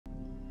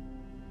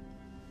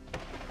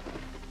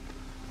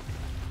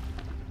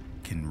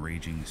can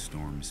raging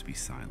storms be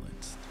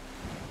silenced?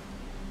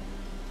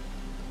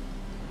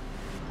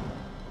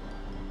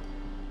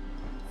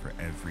 For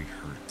every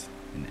hurt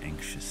and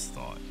anxious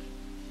thought,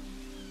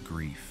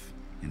 grief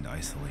and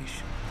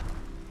isolation,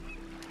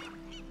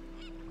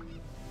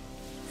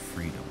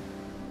 freedom,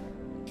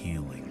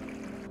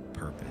 healing,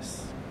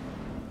 purpose,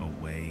 a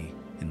way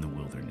in the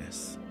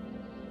wilderness,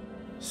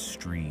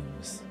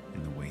 streams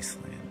in the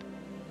wasteland.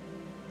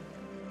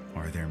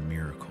 Are there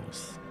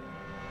miracles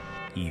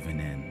even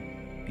in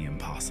the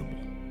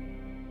impossible?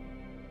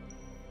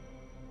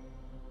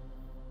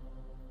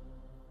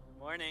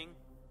 Morning.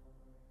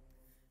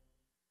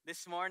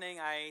 This morning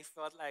I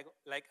felt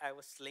like I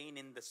was slain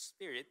in the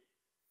spirit.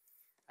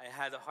 I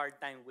had a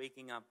hard time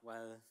waking up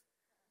while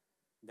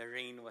the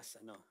rain was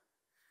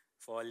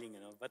falling,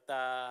 But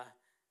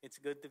it's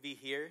good to be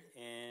here,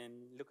 and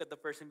look at the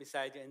person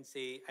beside you and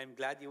say, I'm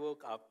glad you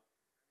woke up.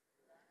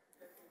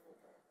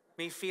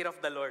 May fear of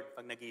the Lord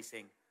pag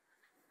nagising.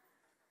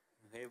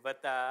 Okay,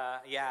 but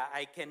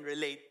I can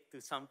relate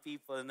to some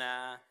people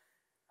na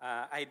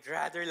I'd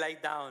rather lie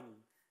down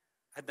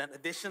an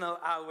additional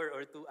hour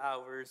or 2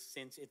 hours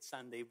since it's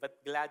Sunday.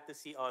 But glad to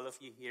see all of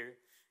you here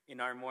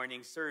in our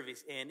morning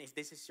service. And if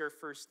this is your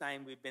first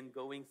time, we've been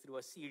going through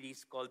a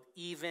series called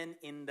Even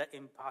in the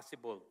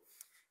Impossible.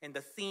 And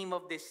the theme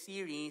of this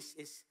series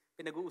is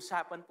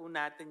pinag-uusapan po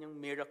natin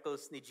yung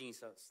miracles ni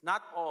Jesus.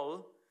 Not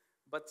all,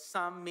 but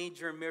some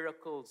major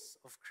miracles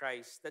of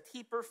Christ that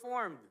He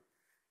performed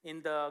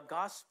in the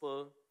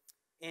gospel.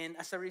 And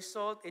as a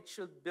result, it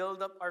should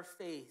build up our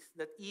faith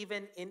that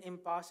even in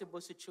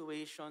impossible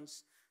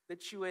situations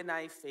that you and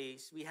I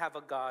face, we have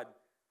a God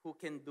who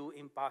can do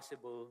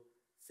impossible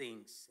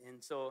things.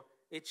 And so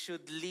it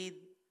should lead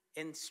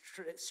and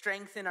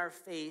strengthen our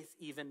faith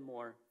even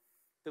more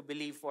to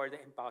believe for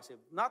the impossible.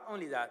 Not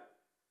only that,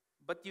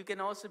 but you can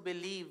also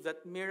believe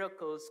that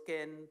miracles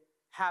can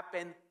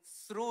happen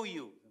through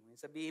you.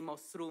 Sabihin mo,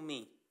 through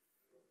me.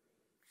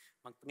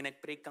 Pag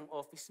nag-pray kang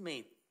office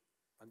mate,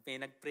 pag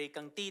nag-pray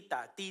kang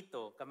tita,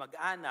 tito,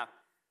 kamag-anak,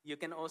 you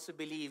can also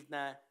believe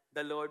na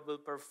the Lord will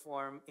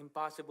perform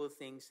impossible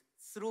things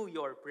through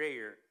your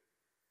prayer.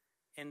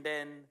 And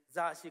then,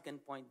 thus, you can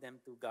point them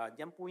to God.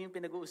 Yan po yung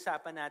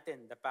pinag-uusapan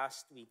natin the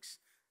past weeks,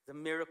 the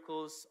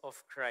miracles of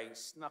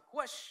Christ. Now,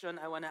 question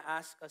I want to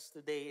ask us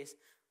today is,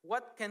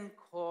 what can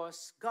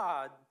cause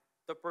God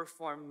to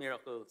perform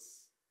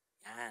miracles?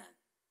 Yan.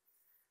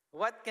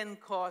 What can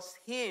cause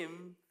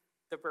Him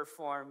to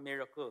perform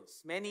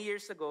miracles? Many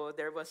years ago,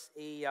 there was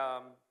a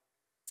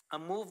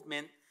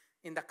movement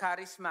in the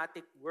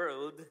charismatic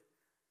world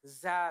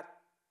that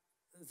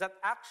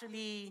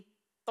actually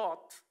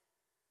taught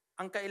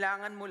ang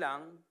kailangan mo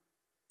lang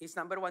is,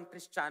 number one,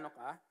 Kristiyano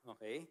ka,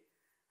 okay?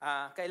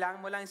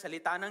 Kailangan mo lang yung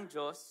salita ng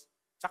Diyos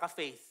tsaka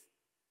faith.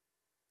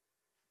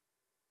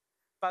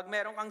 Pag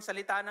meron kang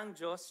salita ng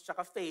Diyos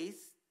tsaka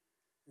faith,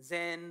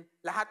 then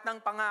lahat ng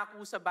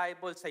pangako sa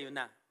Bible sa'yo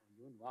na.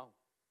 Yun, wow.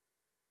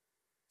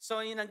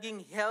 So yung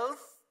naging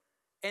health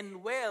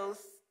and wealth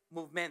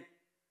movement.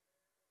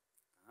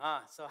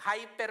 So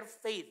hyper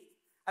faith.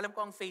 Alam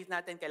ko ang faith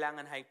natin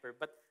kailangan hyper,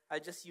 but I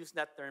just use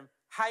that term.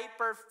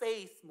 Hyper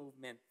faith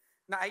movement.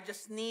 Na I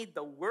just need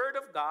the Word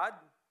of God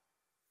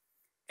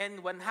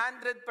and 100%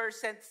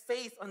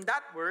 faith on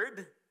that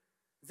Word,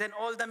 then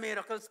all the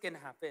miracles can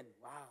happen.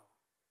 Wow.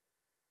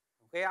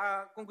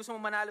 Kaya kung gusto mo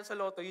manalo sa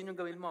loto, yun yung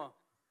gawin mo.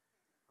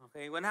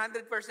 Okay,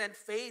 100%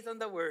 faith on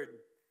the Word.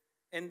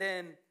 And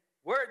then,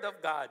 Word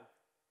of God.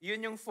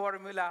 Yun yung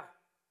formula.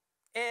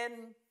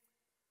 And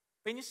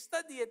when you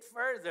study it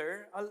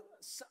further,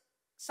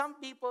 some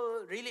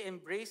people really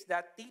embrace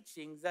that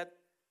teaching that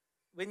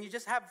when you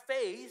just have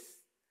faith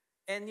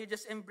and you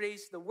just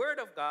embrace the Word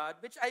of God,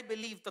 which I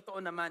believe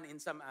totoo naman in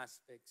some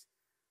aspects.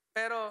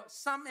 Pero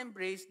some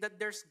embrace that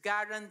there's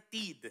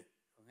guaranteed.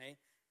 Okay?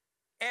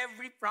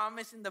 Every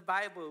promise in the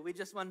Bible with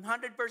just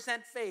 100%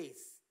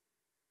 faith,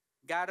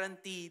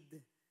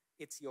 guaranteed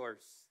it's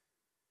yours.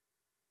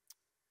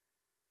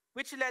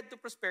 Which led to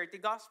prosperity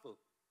gospel.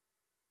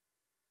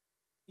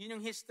 Yun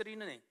yung history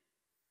nun eh.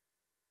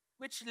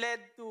 Which led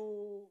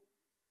to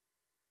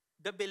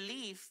the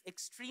belief,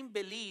 extreme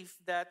belief,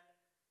 that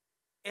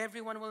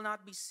everyone will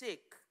not be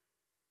sick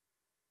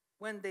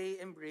when they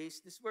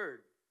embrace this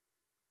word.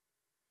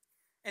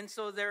 And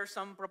so there are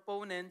some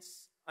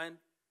proponents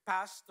and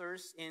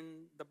pastors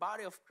in the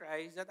body of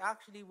Christ that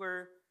actually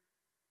were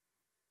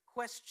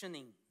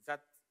questioning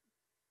that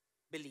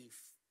belief,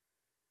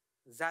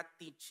 that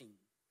teaching.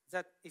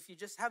 That if you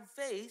just have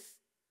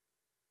faith,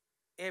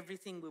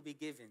 everything will be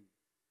given.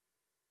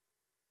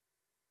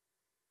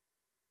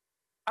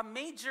 A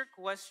major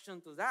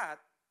question to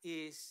that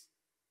is,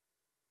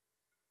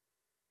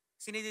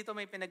 sino dito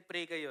may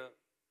pinag-pray kayo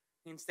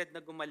instead na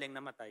gumaling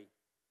namatay?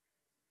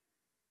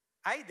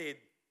 I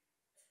did.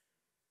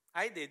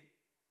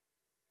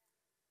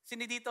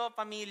 Sino dito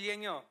pamilya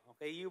nyo?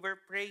 Okay, you were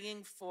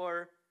praying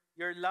for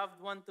your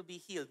loved one to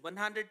be healed.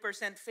 100%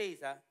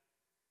 faith, ha?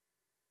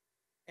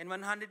 And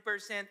 100%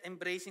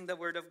 embracing the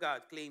Word of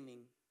God,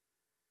 claiming.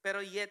 Pero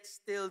yet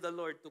still the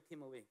Lord took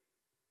him away.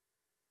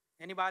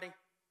 Anybody?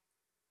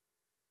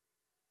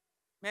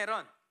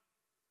 Meron.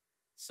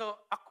 So,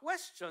 a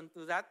question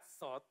to that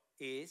thought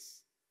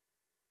is,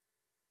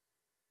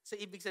 so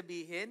ibig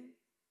sabihin,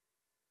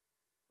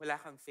 wala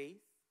kang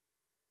faith?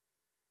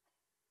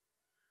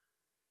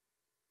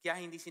 Kaya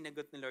hindi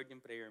sinagot ni Lord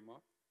yung prayer mo?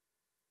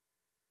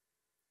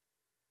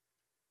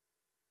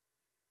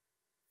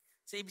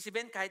 So, ibig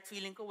sabihin, kahit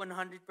feeling ko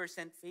 100%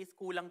 faith,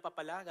 kulang pa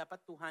pala, dapat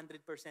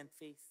 200%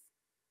 faith.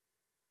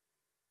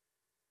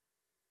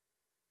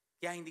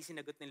 Kaya hindi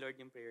sinagot ni Lord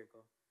yung prayer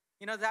ko.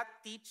 You know, that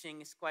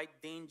teaching is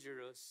quite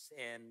dangerous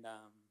and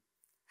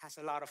has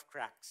a lot of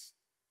cracks.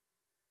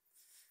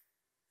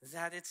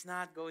 That it's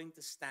not going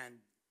to stand.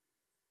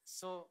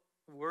 So,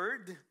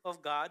 Word of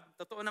God,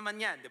 totoo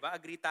naman yan, di ba?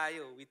 Agree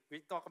tayo.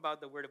 We talk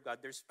about the Word of God.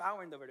 There's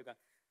power in the Word of God.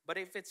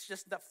 But if it's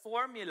just the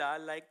formula,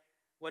 like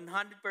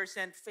 100%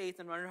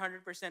 faith and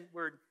 100%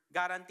 Word,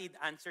 guaranteed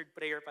answered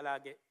prayer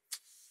palagi,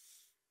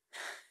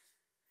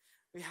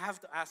 we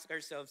have to ask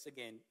ourselves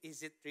again,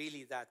 is it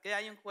really that?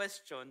 Kaya yung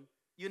question,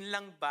 yun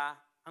lang ba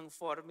ang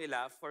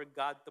formula for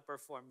God to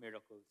perform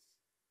miracles?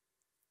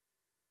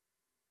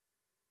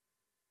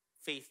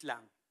 Faith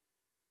lang.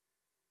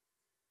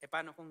 E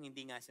paano kung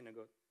hindi nga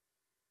sinagot?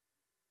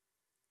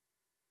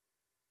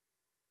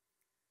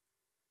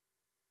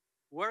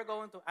 We're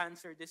going to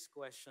answer this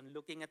question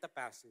looking at a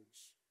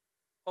passage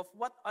of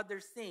what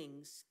other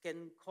things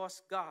can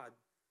cause God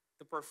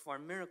to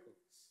perform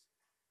miracles.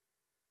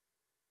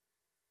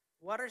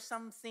 What are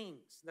some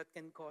things that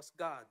can cause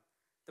God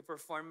to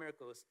perform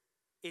miracles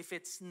if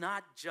it's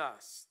not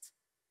just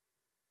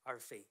our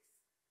faith?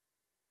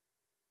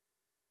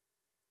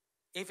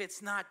 If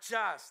it's not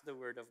just the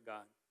Word of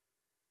God,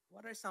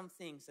 what are some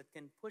things that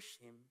can push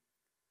Him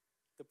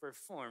to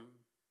perform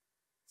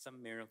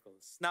some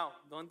miracles? Now,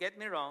 don't get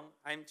me wrong.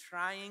 I'm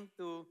trying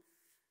to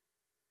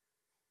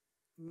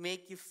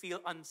make you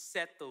feel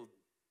unsettled.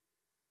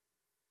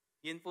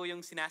 Yun po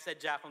yung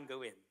sinasadya kong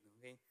gawin.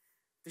 Okay?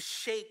 To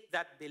shake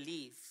that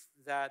belief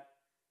that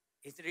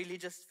it's really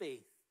just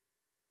faith.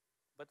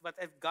 But what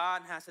if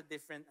God has a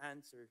different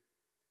answer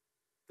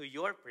to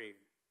your prayer?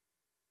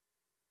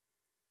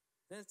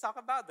 Then let's talk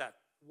about that.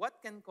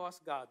 What can cause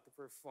God to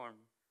perform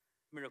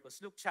miracles?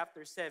 Luke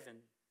chapter 7,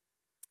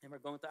 and we're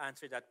going to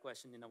answer that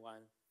question in a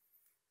while.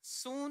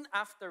 Soon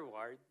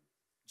afterward,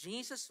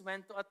 Jesus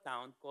went to a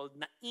town called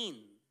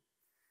Nain,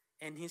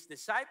 and his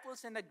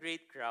disciples and a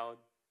great crowd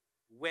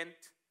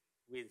went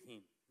with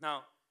him.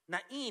 Now,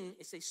 Nain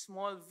is a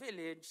small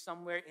village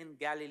somewhere in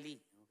Galilee.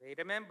 Okay?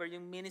 Remember,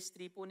 yung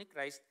ministry po ni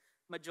Christ,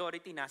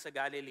 majority nasa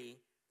Galilee,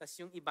 tas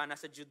yung iba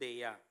nasa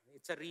Judea.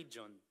 It's a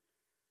region.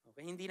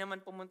 Okay? Hindi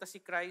naman pumunta si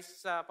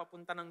Christ sa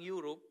papunta ng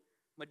Europe.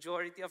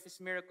 Majority of his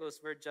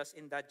miracles were just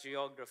in that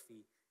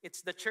geography.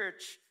 It's the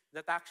church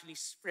that actually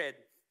spread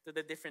to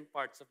the different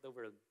parts of the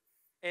world.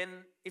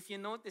 And if you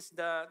notice,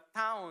 the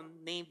town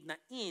named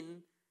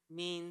Nain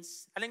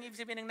means, alam niyo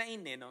ibig sabihin ng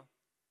Nain no?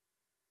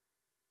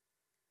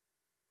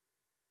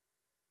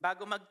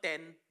 Bago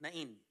mag-10,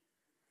 Nain.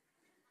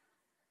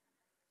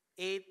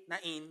 8,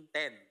 Nain,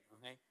 10.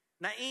 Okay?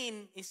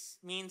 Nain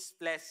means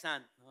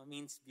pleasant, no?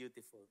 Means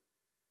beautiful.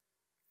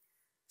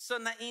 So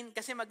Nain,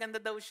 kasi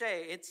maganda daw siya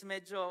eh. It's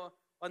medyo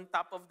on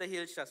top of the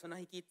hill siya. So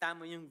nakikita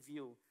mo yung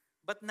view.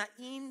 But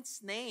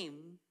Nain's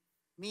name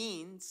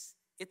means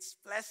it's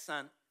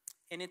pleasant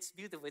and it's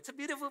beautiful. It's a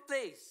beautiful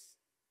place.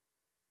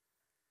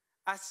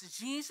 As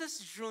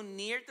Jesus drew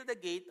near to the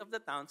gate of the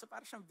town, so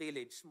parang siyang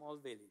village, small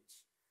village,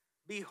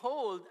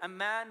 behold, a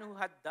man who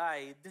had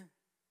died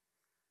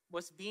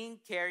was being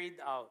carried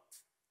out,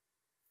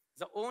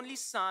 the only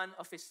son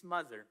of his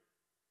mother.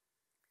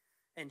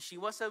 And she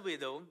was a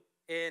widow,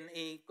 and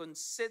a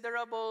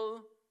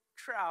considerable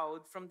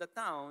crowd from the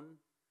town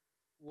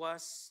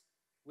was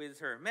with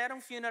her.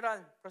 Merong funeral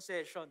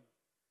procession.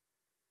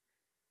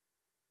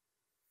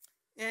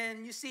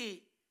 And you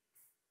see,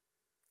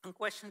 ang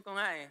question ko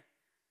nga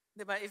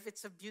diba, if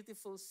it's a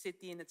beautiful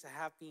city and it's a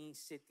happy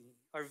city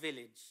or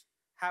village,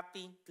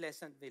 happy,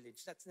 pleasant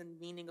village, that's the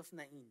meaning of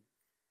Nain.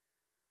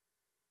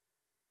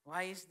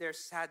 Why is there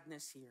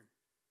sadness here?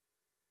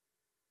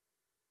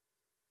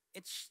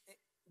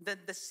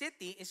 The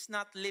city is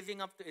not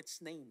living up to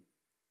its name.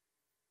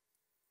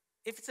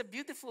 If it's a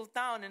beautiful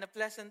town and a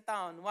pleasant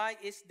town, why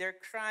is there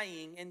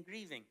crying and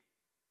grieving?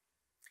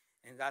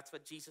 And that's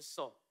what Jesus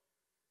saw.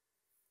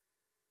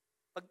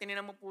 Pag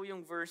tinignan mo po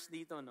yung verse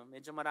dito, no,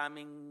 medyo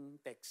maraming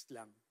text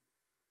lang.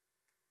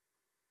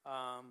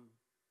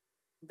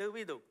 The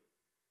widow.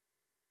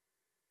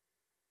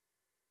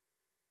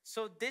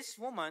 So this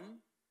woman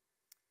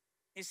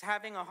is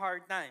having a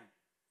hard time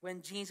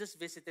when Jesus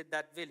visited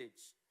that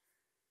village.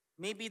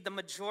 Maybe the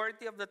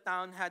majority of the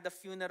town had a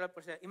funeral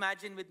procession.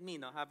 Imagine with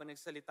me, no, habang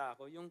nagsalita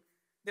ako, yung,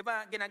 di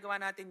ba, ginagawa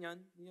natin yon,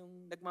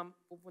 yung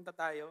pupunta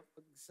tayo,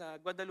 pag sa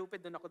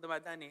Guadalupe, doon ako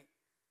dumadaan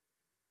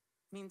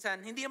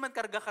Minsan, hindi naman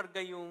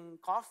karga-karga yung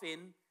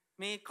coffin,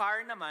 may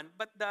car naman,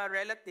 but the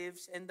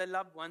relatives and the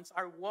loved ones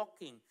are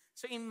walking.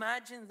 So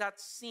imagine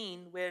that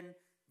scene when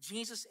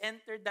Jesus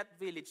entered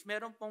that village,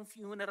 meron pong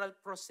funeral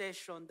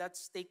procession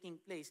that's taking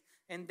place.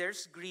 And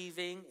there's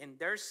grieving, and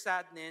there's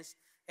sadness,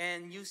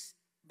 and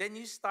then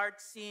you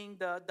start seeing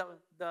the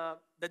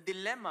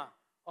dilemma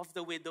of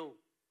the widow.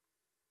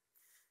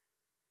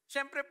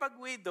 Siyempre, pag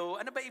widow,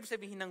 ano ba ibig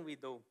sabihin ng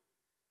widow?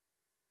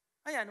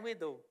 Ayan,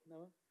 widow.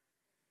 No?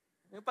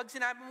 Yung pag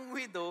sinabi mong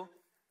widow,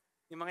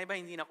 yung mga iba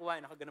hindi nakuha,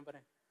 nakaganon pa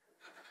rin.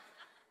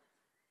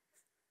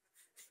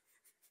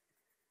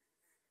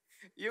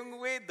 Yung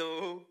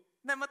widow,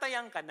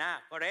 namatayan ka na,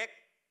 correct?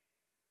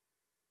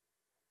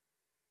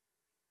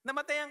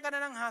 Namatayan ka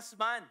na ng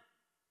husband.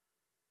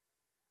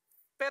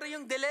 Pero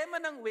yung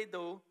dilemma ng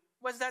widow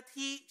was that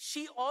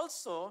she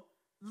also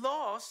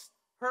lost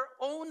her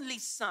only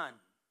son.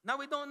 Now,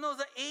 we don't know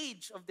the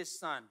age of this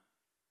son.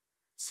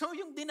 So,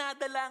 yung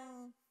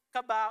dinadalang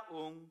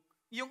kabaong,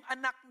 yung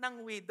anak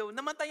ng widow,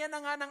 namatayan na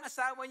nga ng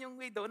asawa yung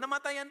widow,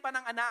 namatayan pa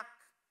ng anak.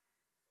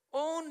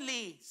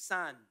 Only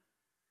son.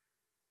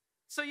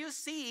 So, you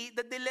see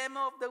the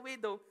dilemma of the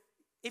widow.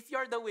 If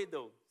you're the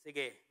widow,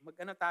 sige,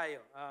 mag-ano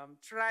tayo,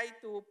 try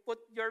to put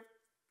your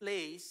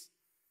place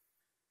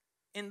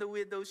in the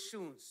widow's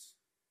shoes.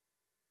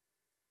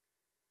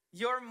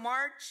 You're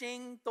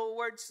marching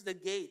towards the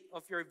gate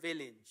of your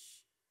village.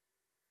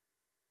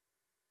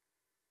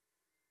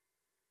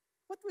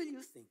 What will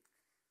you think?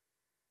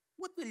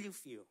 What will you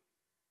feel?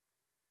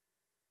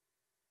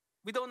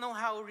 We don't know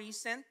how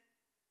recent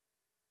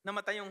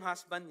namatay yung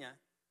husband niya.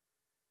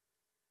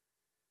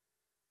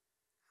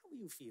 How will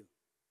you feel?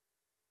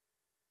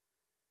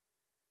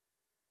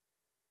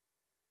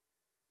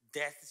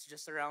 Death is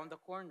just around the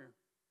corner.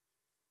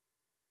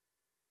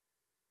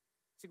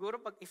 Siguro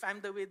if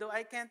I'm the widow,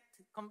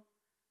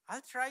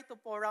 I'll try to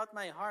pour out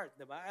my heart,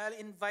 diba? I'll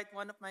invite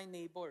one of my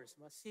neighbors.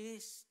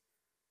 Sis,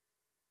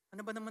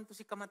 ano ba naman to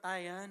si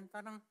kamatayan?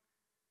 Parang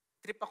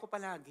trip ako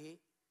palagi.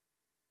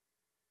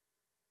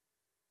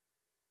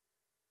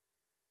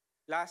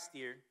 Last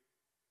year,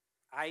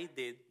 I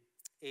did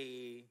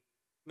a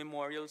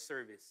memorial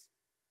service.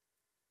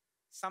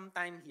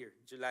 Sometime here,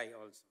 July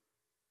also.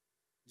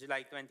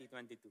 July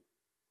 2022.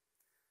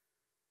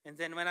 And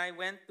then when I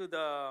went to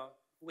the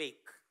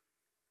wake,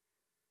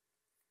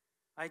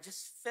 I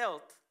just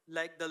felt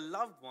like the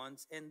loved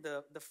ones and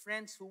the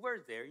friends who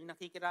were there, yung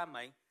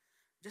nakikiramay,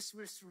 just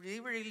was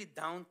really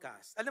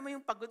downcast. Alam mo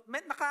yung pagod,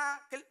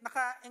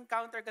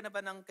 naka-encounter ka na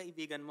ba ng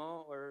kaibigan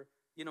mo or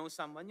you know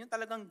someone, yung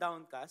talagang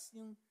downcast,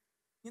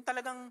 yung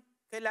talagang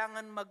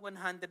kailangan mag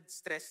 100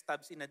 stress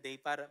tabs in a day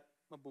para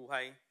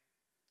mabuhay.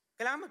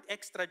 Kailangan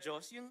mag-extra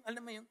Diyos, yung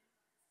alam mo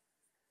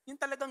yung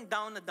talagang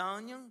down na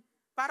down, yung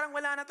parang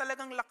wala na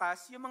talagang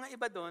lakas, yung mga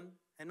iba doon,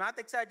 I'm not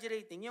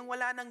exaggerating, yung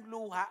wala nang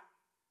luha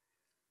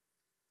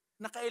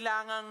na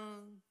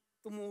kailangang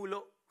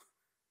tumulo.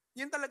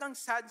 Yung talagang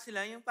sad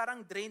sila, yung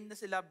parang drained na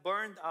sila,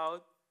 burned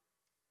out,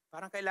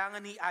 parang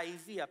kailangan ni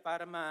IV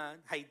para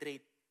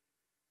ma-hydrate.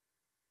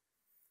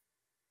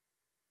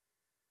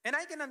 And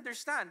I can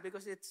understand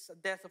because it's a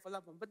death of a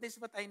loved one. But this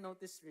is what I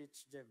noticed,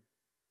 Rich Jim.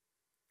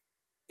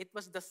 It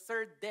was the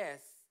third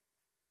death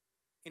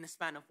in a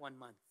span of 1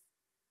 month.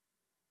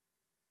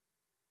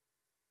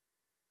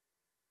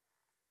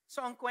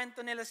 So ang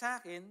kwento nila sa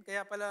akin,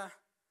 kaya pala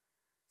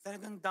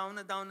talagang down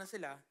na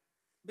sila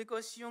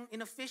because yung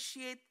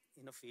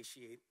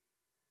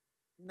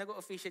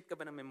nag-officiate ka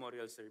ba ng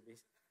memorial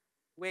service?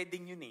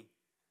 Wedding yun eh.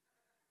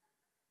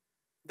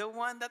 The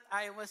one that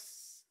I was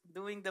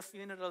doing the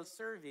funeral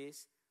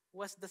service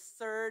was the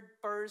third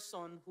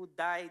person who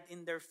died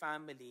in their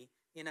family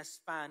in a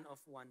span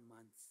of 1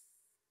 month.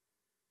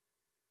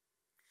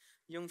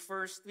 Yung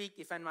first week,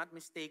 if I'm not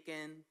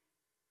mistaken,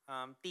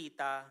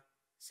 tita.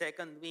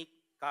 Second week,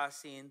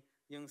 cousin.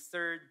 Yung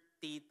third,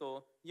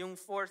 tito. Yung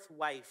fourth,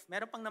 wife.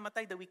 Meron pang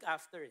namatay the week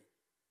after eh.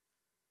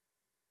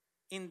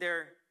 In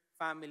their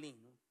family.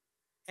 No?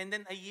 And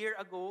then a year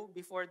ago,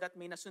 before that,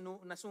 may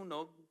nasunog.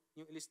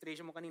 Yung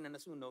illustration mo kanina,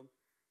 nasunog.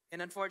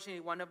 And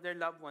unfortunately, one of their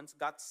loved ones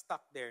got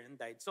stuck there and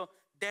died. So,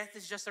 death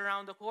is just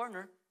around the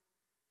corner.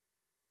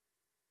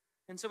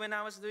 And so when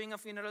I was doing a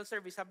funeral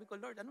service, sabi ko,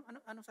 Lord,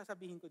 ano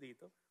sasabihin ko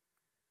dito?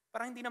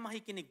 Parang hindi na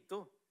makikinig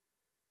to.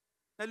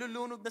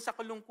 Nalulunod na sa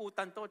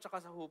kalungkutan to, tsaka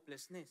sa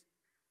hopelessness.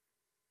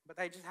 But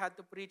I just had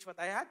to preach what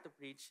I had to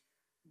preach.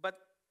 But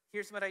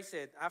here's what I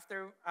said.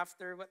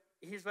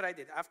 Here's what I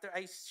did. After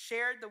I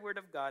shared the word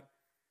of God,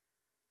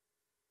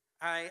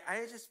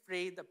 I just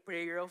prayed a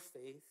prayer of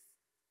faith.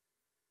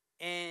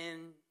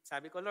 And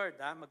sabi ko, Lord,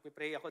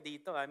 magpipray ako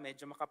dito.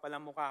 Medyo makapal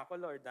ang mukha ako,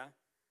 Lord.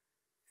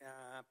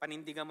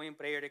 Panindigan mo yung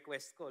prayer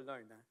request ko,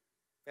 Lord.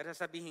 Pero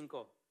sasabihin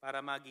ko, para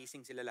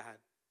magising sila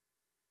lahat.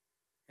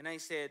 And I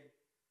said,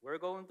 we're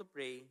going to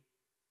pray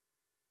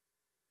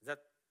that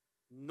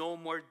no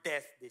more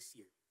death this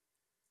year.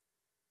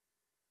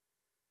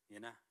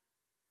 Yan na.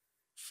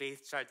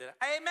 Faith started.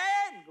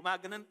 Amen!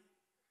 Gumaganon.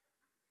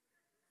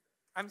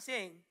 I'm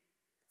saying,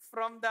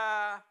 from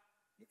the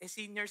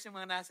seniors yung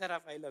mga nasa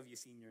harap, I love you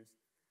seniors.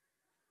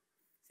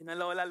 Sina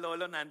lola,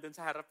 lolo nandun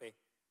sa harap eh.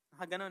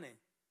 Nakaganon eh.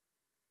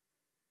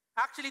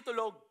 Actually,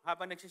 tulog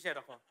habang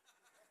nagsishare ako.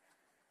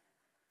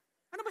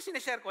 Ano ba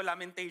sinishare ko?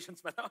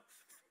 Lamentations ba?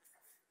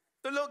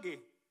 Tulog eh.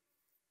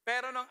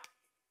 Pero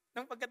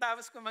nung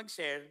pagkatapos ko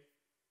mag-share,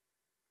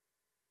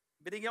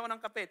 Binigyan ko ng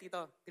kape,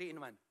 tito,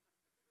 3-in-1.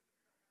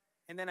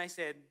 And then I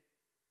said,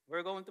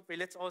 we're going to pray.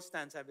 Let's all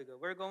stand, sabi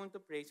ko. We're going to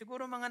pray.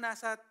 Siguro mga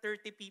nasa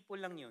 30 people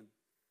lang yun.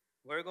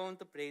 We're going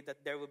to pray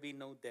that there will be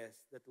no death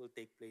that will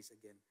take place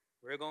again.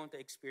 We're going to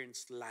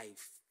experience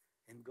life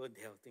and good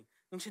health.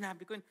 Nung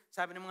sinabi ko yun,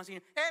 sabi ng mga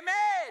senior,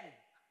 Amen!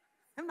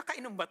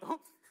 Nakainom ba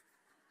to?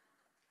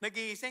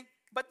 Nagising.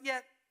 But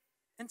yet,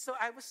 and so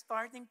I was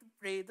starting to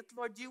pray that,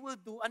 Lord, you will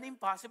do an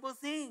impossible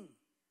thing.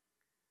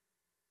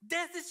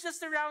 Death is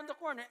just around the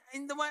corner.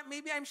 And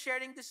maybe I'm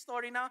sharing this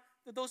story now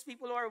to those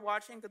people who are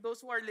watching, to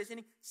those who are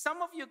listening.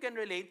 Some of you can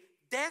relate.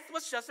 Death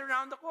was just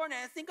around the corner.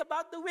 And think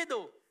about the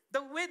widow.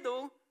 The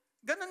widow,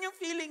 ganun yung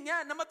feeling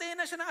niya. Namatayan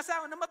na siya ng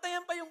asawa.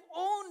 Namatayan pa yung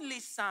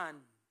only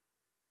son.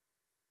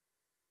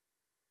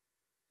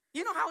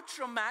 You know how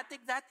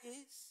traumatic that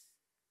is?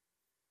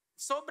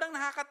 Sobrang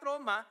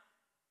nakakatrauma.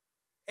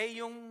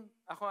 Yung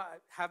ako,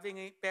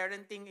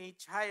 parenting a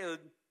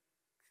child,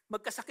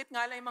 magkasakit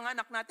nga lang yung mga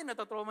anak natin,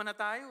 natatrauma na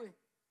tayo eh.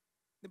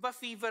 Di ba,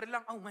 fever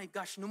lang, oh my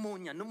gosh,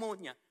 pneumonia.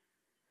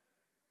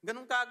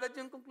 Ganun kagad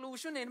yung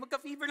conclusion eh.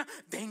 Magka-fever lang,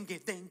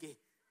 dengue.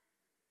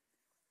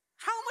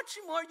 How much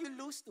more you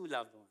lose to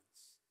loved ones?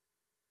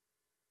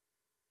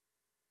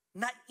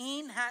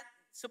 Nain had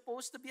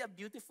supposed to be a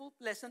beautiful,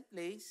 pleasant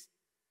place,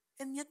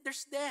 and yet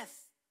there's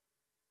death.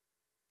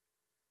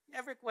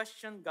 You ever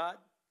question God?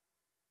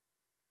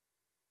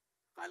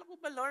 Akala ko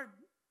ba, Lord,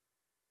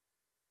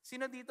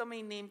 sino dito may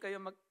name kayo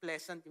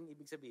mag-pleasant yung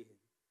ibig sabihin?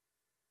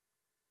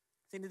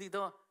 Sino dito,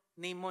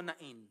 name mo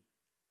Nain?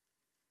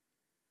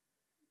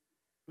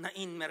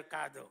 Nain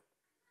Mercado.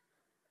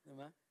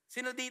 Diba?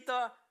 Sino dito,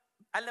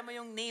 alam mo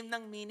yung name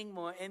ng meaning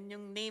mo, and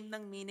yung name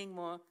ng meaning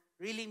mo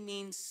really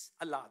means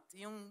a lot.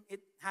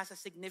 It has a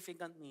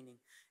significant meaning.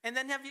 And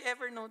then have you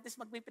ever noticed,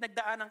 may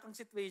pinagdaanan kang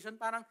situation,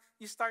 parang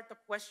you start to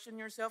question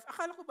yourself,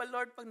 akala ko ba,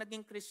 Lord, pag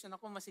naging Christian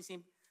ako,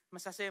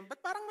 masasayang,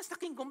 but parang mas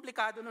naging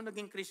komplikado nung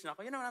naging Christian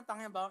ako. You know what I'm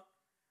talking about?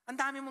 Ang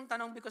dami mong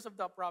tanong because of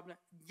the problem.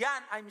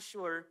 Yan, I'm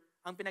sure,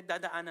 ang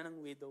pinagdadaanan ng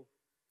widow.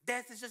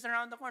 Death is just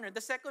around the corner. The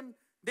second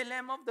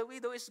dilemma of the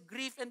widow is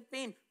grief and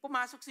pain.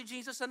 Pumasok si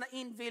Jesus sa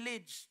Nain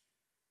village.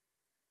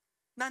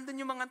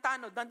 Nandun yung mga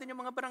tanod, nandun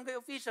yung mga barangay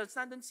officials,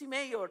 nandun si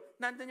mayor,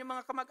 nandun yung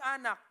mga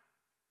kamag-anak.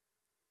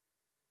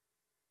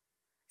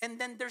 And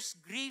then there's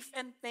grief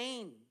and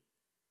pain.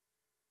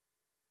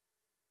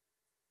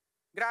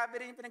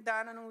 Grabe rin yung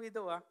pinagdaanan ng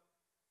widow, ah.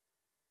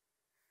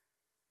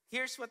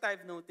 Here's what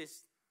I've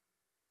noticed.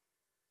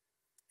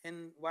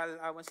 And while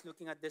I was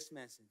looking at this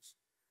message,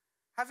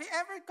 have you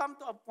ever come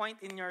to a point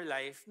in your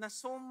life na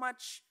so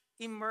much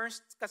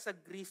immersed ka sa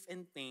grief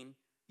and pain,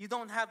 you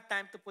don't have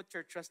time to put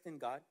your trust in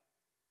God?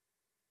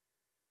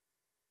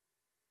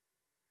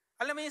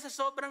 Alam mo yun, sa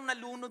sobrang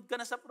nalunod ka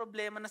na sa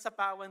problema,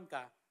 nasapawan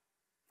ka,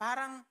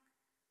 parang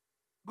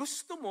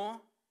gusto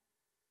mo,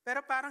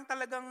 pero parang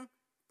talagang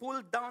pull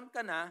down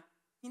ka na,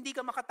 hindi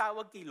ka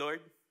makatawag kay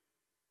Lord.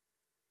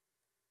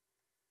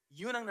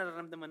 Yun ang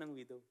nararamdaman ng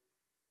widow.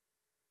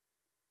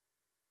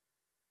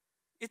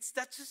 It's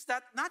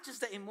not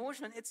just the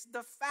emotion, it's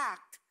the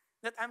fact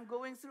that I'm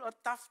going through a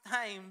tough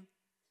time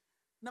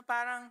na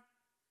parang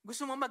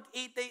gusto mo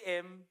mag-8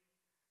 a.m.,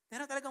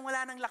 pero talagang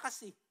wala nang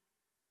lakas eh.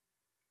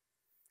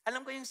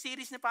 Alam ko yung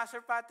series ni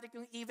Pastor Patrick,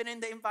 yung Even in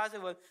the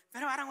Impossible,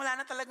 pero parang wala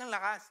na talagang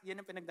lakas.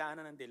 Yan ang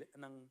pinagdaanan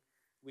ng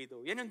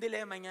widow. Yan yung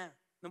dilemma niya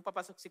nung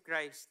papasok si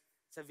Christ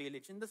sa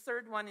village. And the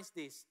third one is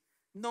this: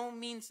 no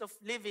means of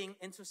living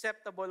and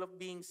susceptible of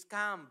being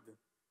scammed.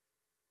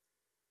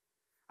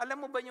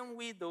 Alam mo ba yung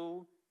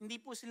widow, hindi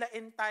po sila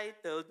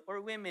entitled, or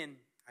women,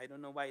 I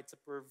don't know why it's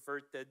a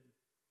perverted,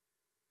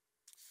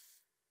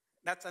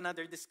 that's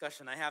another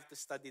discussion. I have to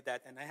study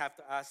that, and I have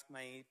to ask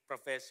my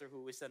professor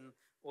who is an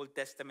Old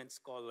Testament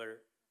scholar.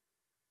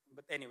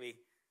 But anyway,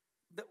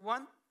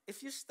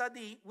 if you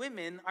study,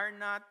 women are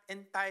not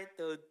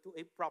entitled to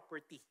a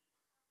property.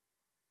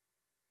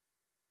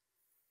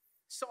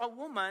 So a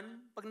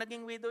woman, pag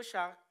naging widow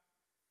siya,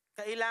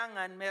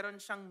 kailangan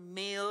meron siyang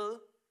male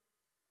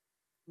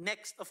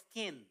next of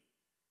kin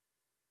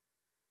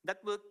that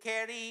will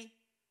carry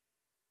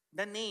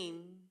the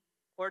name,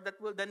 or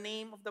the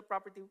name of the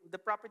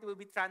property will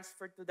be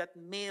transferred to that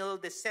male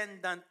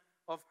descendant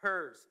of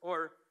hers,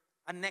 or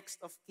a next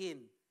of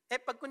kin.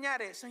 Pag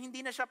kunyari, so hindi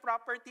na siya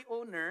property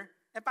owner,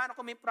 paano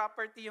kung may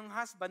property yung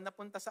husband na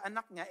punta sa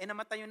anak niya,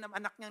 namatay yung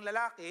anak niyang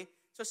lalaki,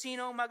 so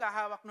sino ang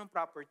maghahawak ng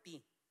property?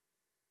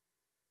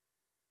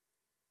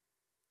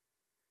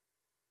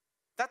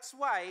 That's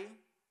why,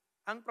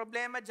 ang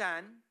problema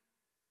dyan,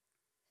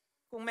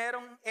 kung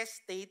merong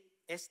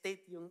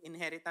estate yung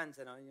inheritance,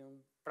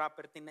 yung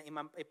property na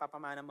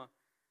ipapamana mo.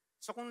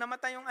 So kung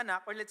namatay yung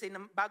anak, or let's say,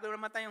 bago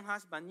namatay yung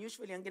husband,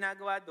 usually ang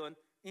ginagawa doon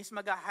is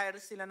mag-hire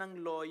sila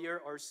ng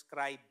lawyer or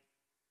scribe.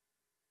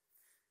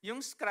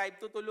 Yung scribe,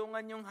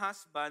 tutulungan yung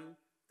husband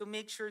to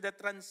make sure the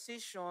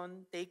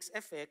transition takes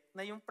effect,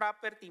 na yung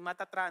property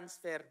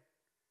matatransfer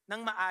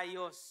ng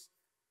maayos.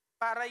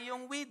 Para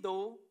yung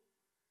widow,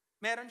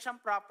 meron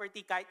siyang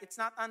property kahit it's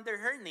not under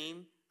her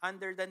name,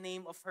 under the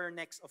name of her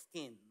next of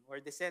kin, or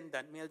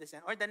descendant, male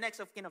descendant, or the next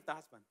of kin of the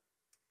husband.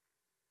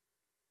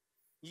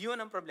 Yun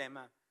ang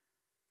problema.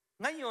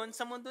 Ngayon,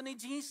 sa mundo ni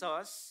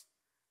Jesus,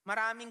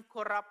 maraming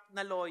corrupt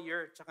na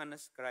lawyer tsaka na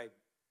scribe.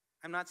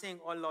 I'm not saying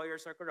all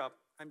lawyers are corrupt.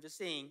 I'm just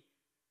saying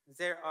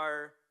there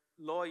are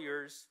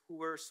lawyers who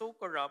were so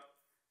corrupt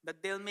that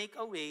they'll make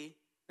a way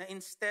na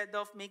instead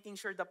of making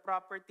sure the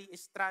property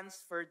is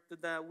transferred to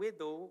the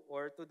widow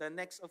or to the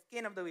next of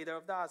kin of the widow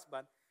of the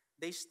husband,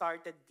 they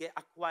started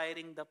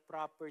acquiring the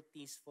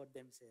properties for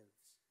themselves.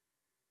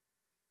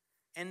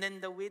 And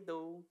then the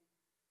widow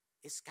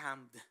is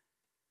scammed.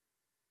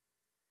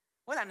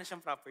 Wala na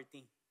siyang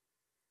property.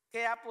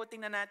 Kaya po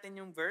tingnan natin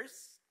yung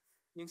verse,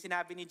 yung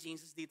sinabi ni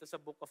Jesus dito sa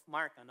book of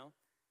Mark.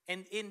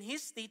 And in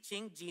his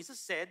teaching, Jesus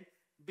said,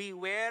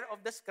 beware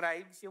of the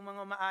scribes, yung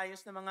mga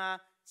maayos na mga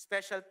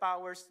special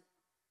powers,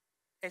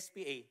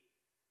 SPA,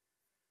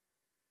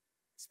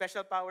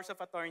 special powers of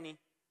attorney,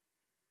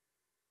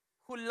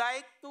 who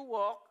like to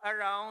walk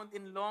around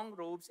in long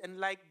robes and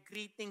like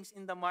greetings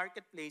in the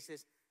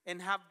marketplaces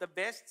and have the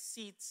best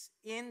seats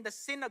in the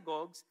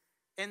synagogues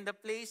and the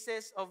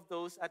places of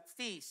those at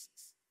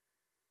feasts,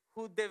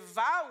 who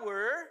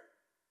devour,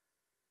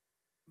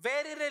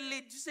 very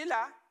religious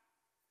sila,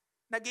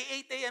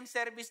 nag-8 a.m.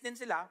 service din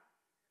sila,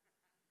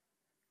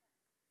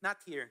 not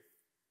here,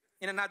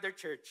 in another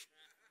church.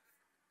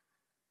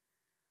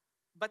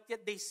 But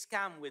yet they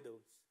scam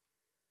widows.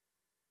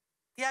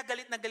 Kaya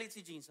galit na galit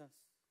si Jesus.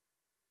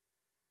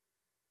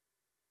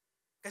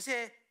 Kasi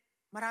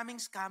maraming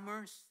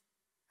scammers.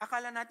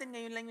 Akala natin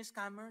ngayon lang yung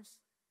scammers.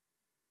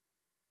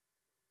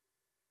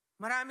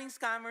 Maraming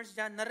scammers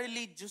dyan na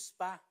religious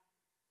pa.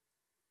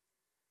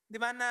 Di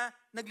ba na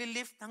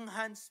nagli-lift ang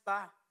hands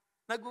pa,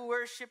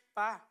 nag-worship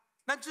pa,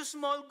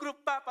 nag-small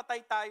group pa,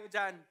 patay tayo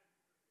dyan.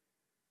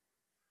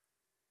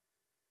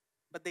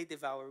 But they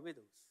devour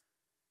widows'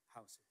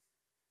 houses.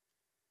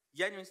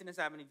 Yan yung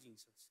sinasabi ni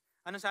Jesus.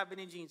 Ano sabi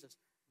ni Jesus?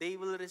 They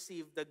will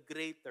receive the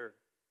greater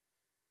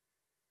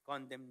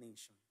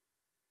condemnation.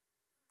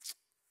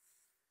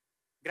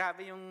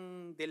 Grabe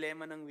yung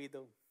dilemma ng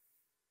widow.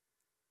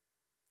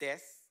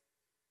 Death,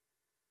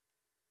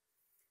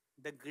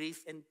 the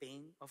grief and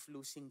pain of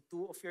losing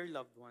two of your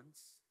loved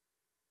ones,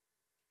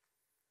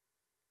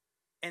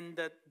 and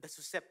the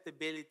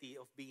susceptibility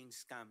of being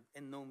scammed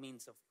and no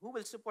means of. Who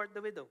will support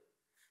the widow?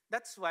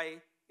 That's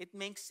why it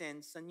makes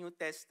sense sa New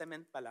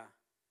Testament pala.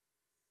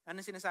 Ano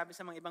sinasabi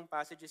sa mga ibang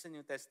passages sa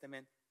New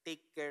Testament?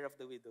 Take care of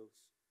the widows.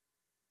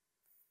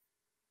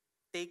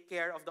 Take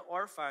care of the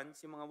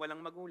orphans, yung mga walang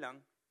magulang,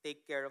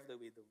 take care of the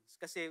widows.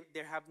 Kasi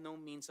they have no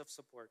means of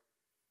support.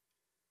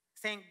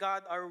 Thank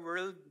God our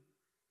world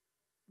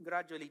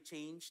gradually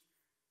changed.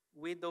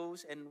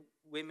 Widows and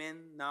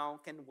women now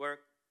can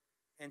work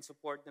and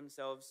support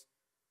themselves.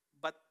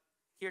 But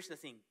here's the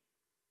thing.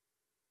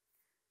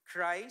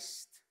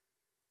 Christ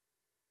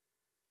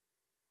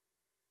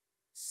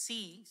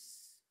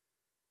sees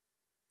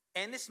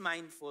and is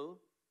mindful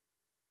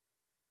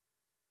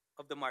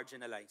of the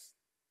marginalized.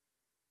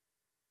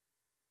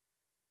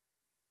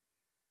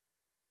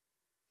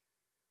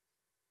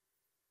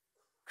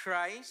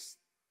 Christ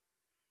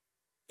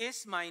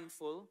is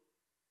mindful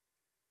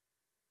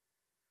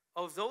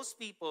of those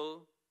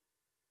people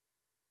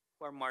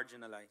who are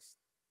marginalized.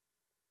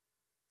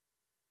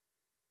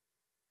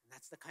 And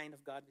that's the kind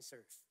of God we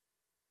serve.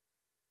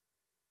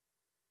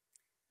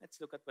 Let's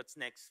look at what's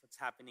next, what's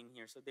happening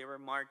here. So they were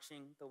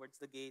marching towards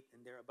the gate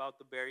and they're about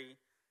to bury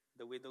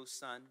the widow's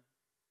son.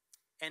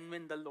 And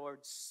when the Lord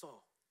saw,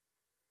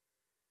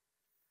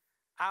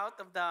 out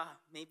of the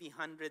maybe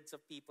hundreds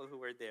of people who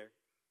were there,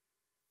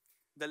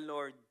 the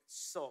Lord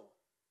saw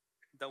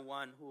the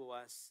one who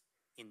was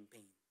in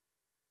pain.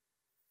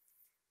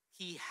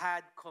 He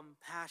had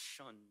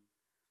compassion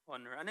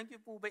on her. Ano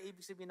po ba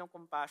ibig sabihin ng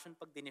compassion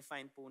pag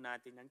dinefine po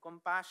natin? And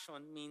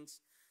compassion means,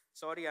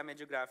 sorry,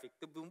 medyo graphic,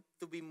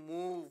 to be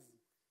moved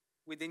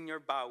within your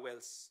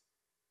bowels.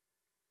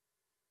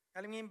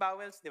 Alam niyo yung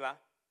bowels, di ba?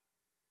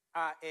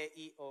 A, E,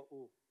 I, O,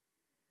 U.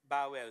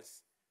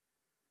 Bowels.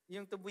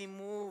 Yung to be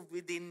moved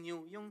within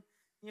you. Yung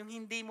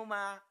hindi mo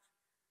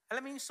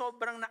alam mo yung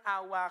sobrang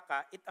naawa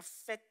ka, it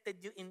affected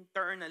you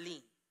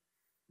internally.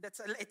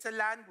 It's a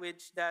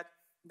language that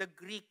the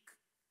Greek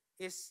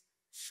is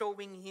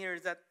showing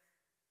here that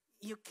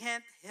you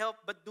can't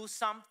help but do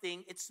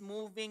something. It's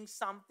moving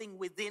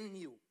something within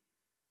you.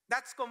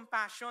 That's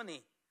compassion eh.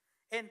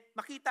 And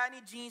makita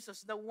ni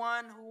Jesus, the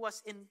one who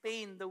was in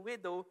pain, the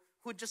widow,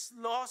 who just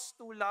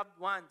lost two loved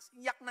ones.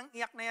 Iyak na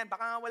yan.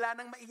 Baka nga wala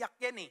nang maiyak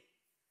yan eh.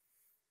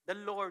 The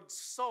Lord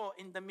saw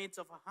in the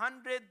midst of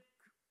 100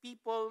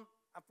 people,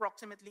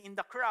 approximately in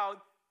the crowd,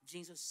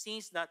 Jesus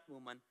sees that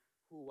woman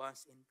who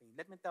was in pain.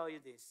 Let me tell you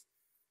this.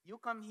 You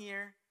come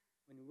here,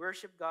 when you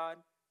worship God,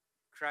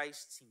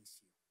 Christ sees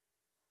you.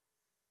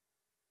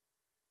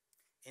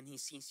 And He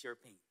sees your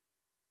pain.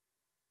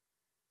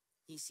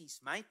 He sees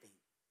my pain.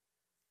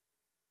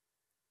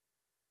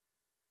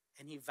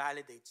 And He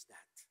validates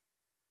that.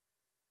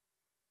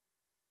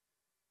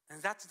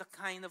 And that's the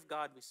kind of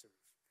God we serve.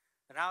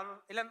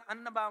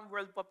 Ano na ba ang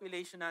world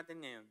population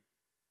natin ngayon?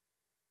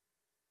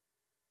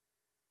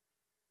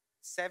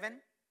 7?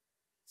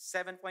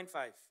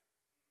 7.5.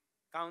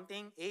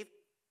 Counting 8,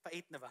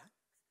 pa-8 na ba?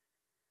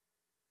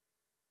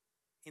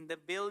 In the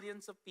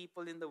billions of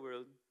people in the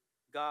world,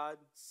 God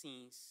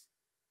sees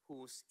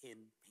who's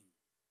in pain.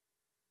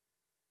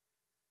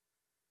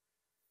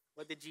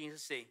 What did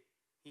Jesus say?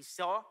 He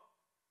saw,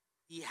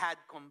 he had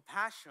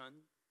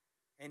compassion,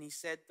 and he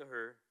said to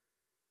her,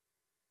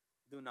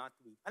 do not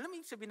weep. Alam mo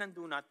yung sabihin ng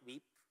do not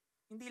weep?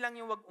 Hindi lang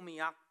yung wag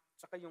umiyak,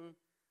 tsaka yung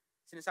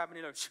sinasabi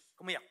ni Lord,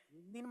 kumiyak.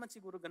 Hindi naman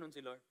siguro ganun si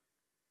Lord.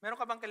 Meron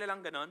ka bang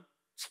kilalang ganun?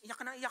 Iyak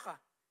ka na, iyak ka.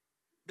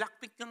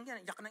 Blackpink lang yan,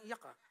 iyak ka na,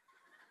 iyak ka.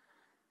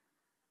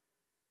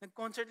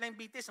 Nag-concert lang yung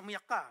BTS,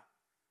 umiyak ka.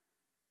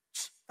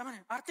 Tama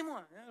na, arte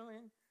mo.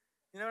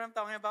 You know what I'm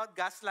talking about?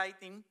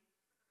 Gaslighting.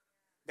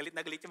 Galit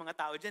na galit yung mga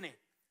tao dyan eh.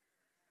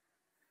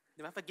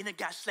 Di ba? Pag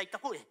gina-gaslight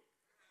ako eh,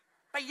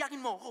 paiyakin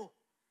mo ako.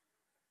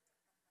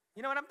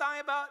 You know what I'm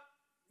talking about?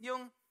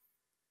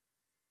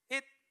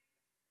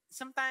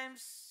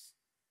 Sometimes,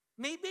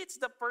 maybe it's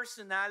the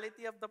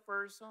personality of the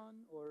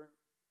person or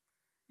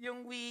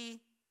yung we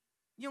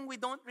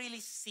don't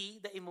really see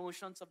the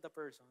emotions of the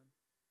person.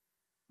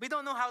 We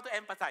don't know how to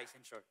empathize,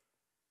 in short.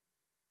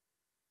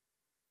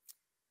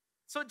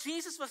 So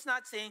Jesus was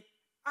not saying,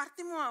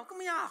 arte mo, huwag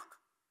kumiyak.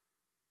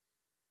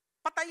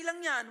 Patay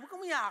lang yan, huwag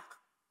kumiyak.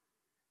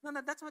 No,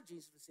 that's what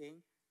Jesus was saying.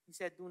 He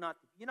said, do not.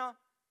 You know,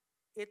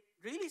 it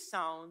really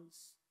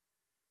sounds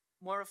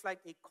more of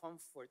like a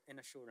comfort and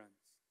assurance.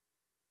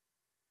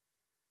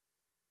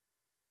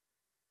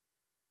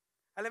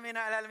 Alam mo,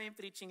 naalala mo yung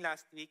preaching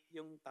last week,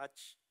 yung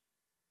touch?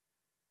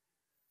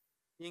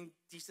 Yung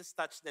Jesus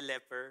touched the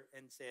leper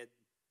and said,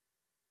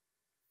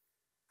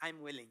 I'm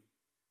willing.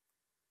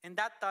 And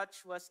that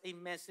touch was a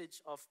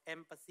message of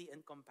empathy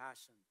and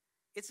compassion.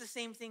 It's the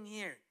same thing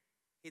here.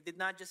 He did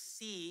not just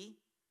see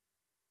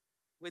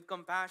with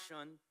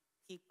compassion,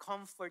 he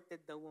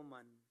comforted the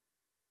woman.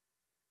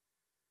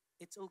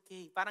 It's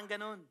okay. Parang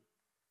ganun.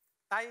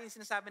 Tayo yung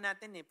sinasabi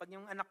natin pag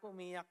yung anak ko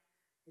umiyak,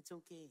 it's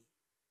okay.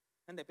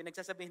 Hindi,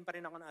 pinagsasabihin pa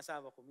rin ako ng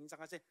asawa ko.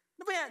 Minsan kasi,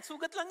 ano ba yan?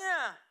 Sugat lang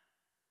yan.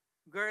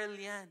 Girl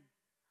yan.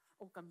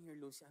 Oh, come here,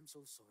 Lucy. I'm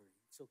so sorry.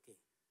 It's okay.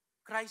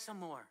 Cry some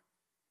more.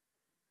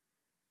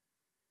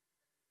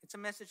 It's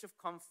a message of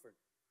comfort.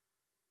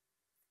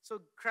 So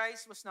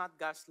Christ was not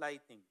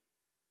gaslighting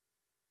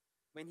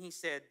when he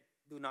said,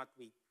 do not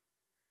weep.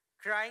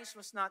 Christ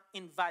was not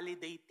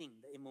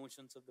invalidating the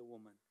emotions of the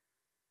woman.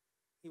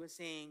 He was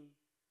saying,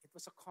 it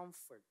was a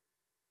comfort.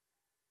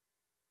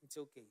 It's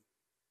okay.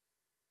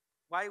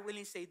 Why will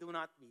he say, do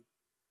not weep?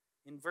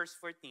 In verse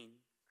 14,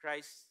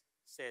 Christ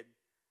said,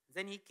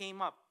 then he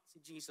came up, si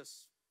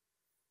Jesus,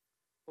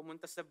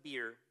 pumunta sa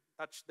bier,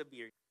 touched the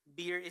bier.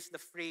 Bier is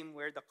the frame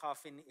where the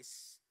coffin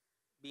is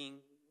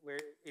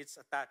where it's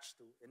attached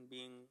to and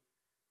being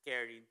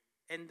carried.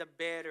 And the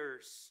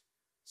bearers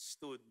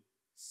stood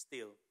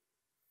still.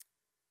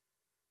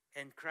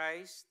 And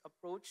Christ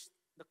approached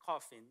the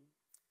coffin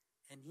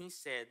and he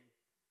said,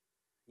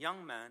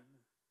 young man,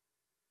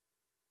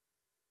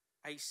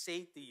 I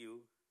say to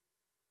you,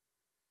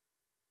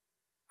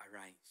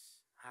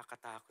 arise.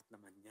 Nakakatakot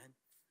naman yan.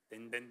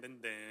 Den, den,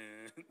 den,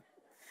 den.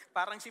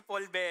 Parang si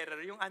Paul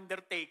Bearer, yung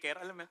Undertaker,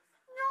 alam mo,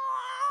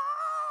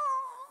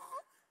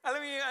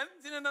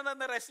 sino na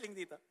wrestling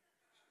dito?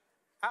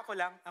 Ako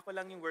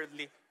lang yung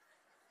worldly.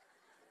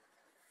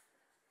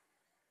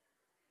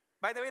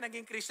 By the way,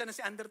 naging Christian na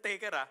si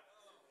Undertaker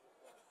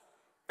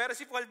Pero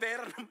si Paul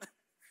Bearer naman,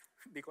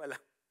 hindi ko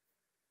alam.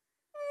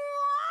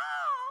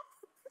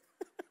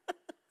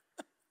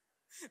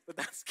 But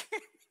that's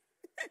scary.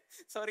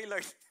 Sorry,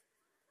 Lord.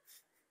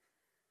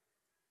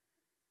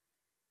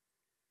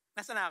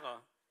 Nasaan na ako?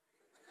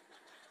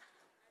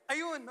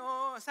 Ayun,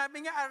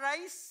 sabi niya,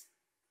 arise.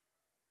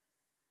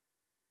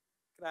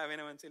 Grabe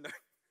naman si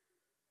Lord.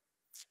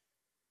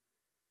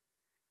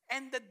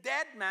 And the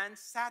dead man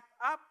sat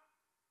up.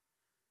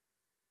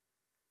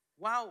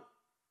 Wow.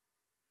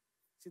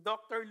 Si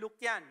Dr. Luke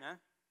yan,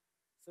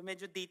 So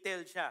medyo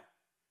detailed siya.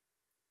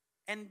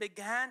 And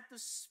began to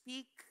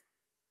speak.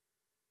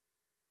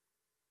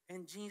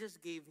 And Jesus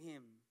gave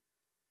him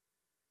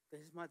to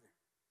his mother.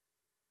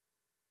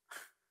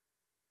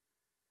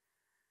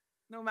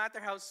 No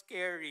matter how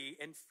scary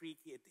and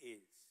freaky it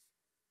is,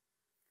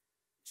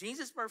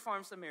 Jesus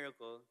performs a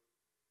miracle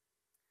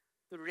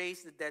to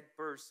raise the dead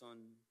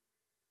person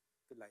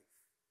to life.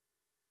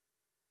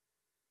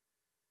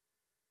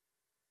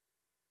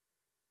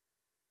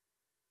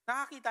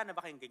 Nakakita na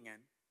ba kayong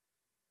ganyan?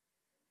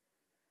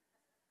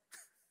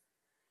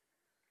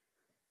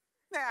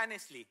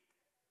 Honestly,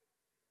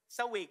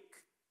 sa wake,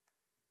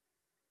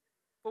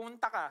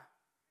 pumunta ka,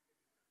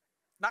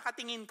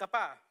 nakatingin ka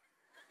pa,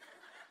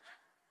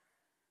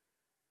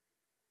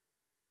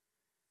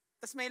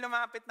 tapos may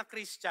lumapit na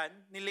Christian,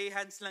 nilay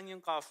hands lang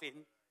yung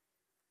coffin,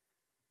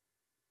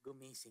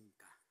 gumising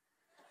ka.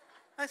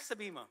 Ano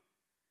sabihin mo?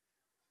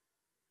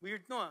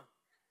 Weird no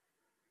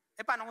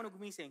paano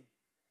kung gumising?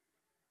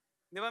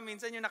 Di ba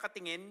minsan yung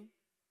nakatingin?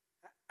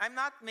 I'm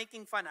not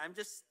making fun. I'm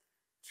just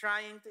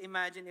trying to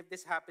imagine if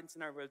this happens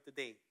in our world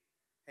today.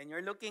 And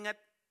you're looking at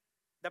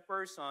the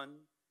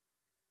person,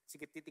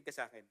 sige, titig ka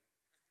sa akin.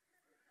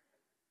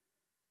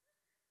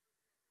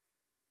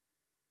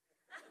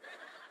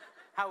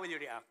 how will you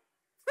react?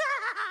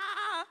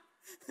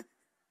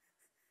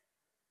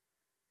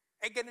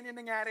 Eh, ganun yung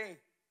nangyari.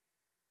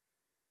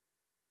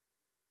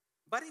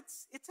 But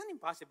it's an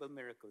impossible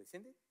miracle,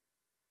 isn't it?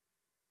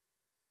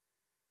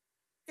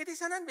 It is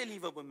an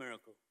unbelievable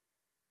miracle.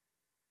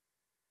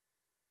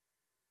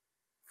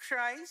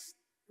 Christ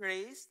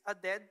raised a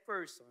dead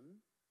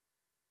person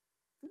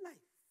to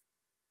life.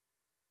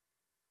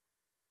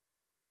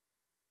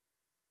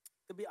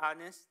 To be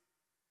honest,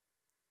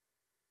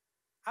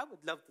 I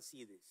would love to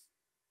see this.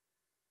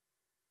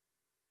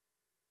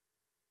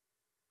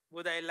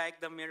 Would I like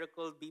the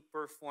miracle be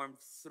performed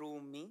through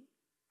me?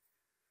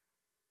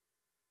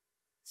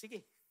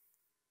 Sige.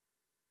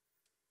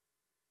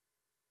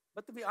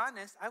 But to be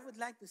honest, I would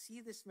like to see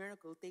this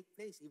miracle take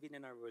place even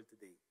in our world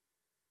today.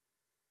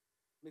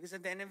 Because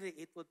at the end of the day,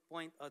 it would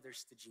point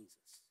others to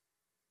Jesus.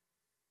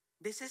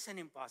 This is an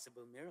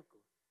impossible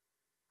miracle.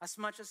 As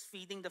much as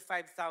feeding the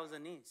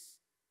 5,000 is.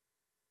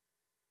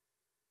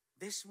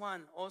 This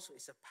one also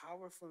is a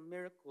powerful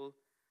miracle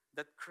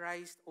that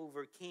Christ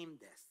overcame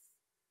death.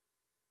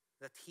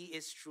 That he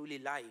is truly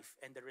life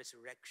and the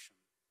resurrection.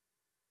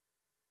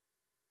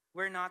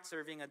 We're not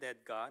serving a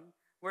dead God.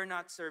 We're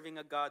not serving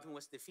a God who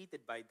was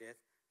defeated by death.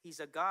 He's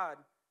a God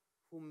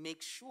who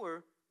makes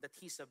sure that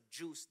he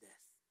subdues death.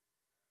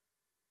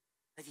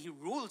 That he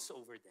rules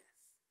over death.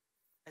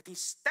 That he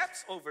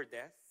steps over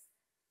death.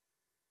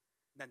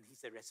 Then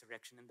he's the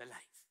resurrection and the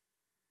life.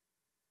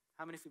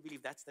 How many of you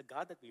believe that's the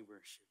God that we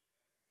worship?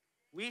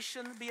 We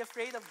shouldn't be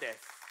afraid of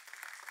death.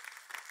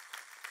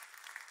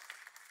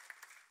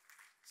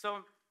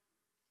 So,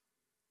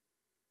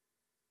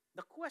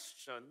 the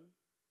question,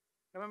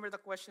 remember the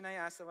question I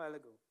asked a while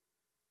ago.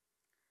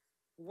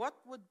 What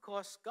would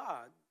cause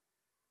God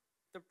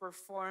to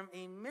perform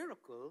a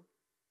miracle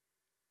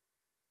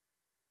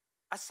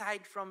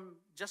aside from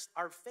just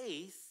our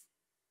faith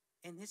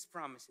in His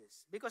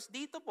promises? Because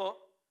dito po,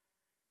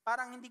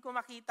 parang hindi ko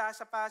makita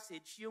sa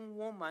passage, yung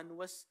woman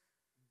was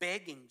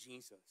begging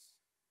Jesus.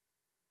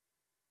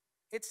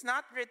 It's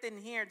not written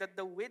here that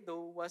the widow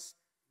was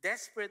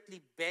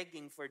desperately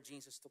begging for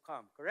Jesus to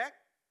come, correct?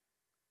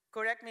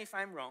 Correct me if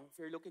I'm wrong, if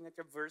you're looking at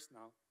your verse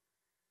now.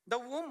 The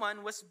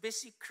woman was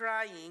busy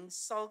crying,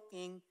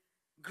 sulking,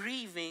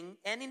 grieving,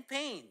 and in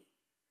pain.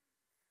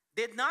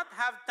 Did not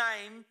have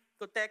time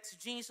to text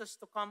Jesus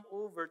to come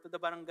over to the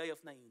barangay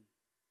of Nain.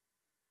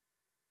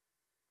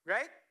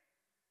 Right?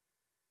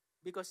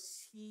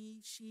 Because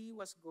she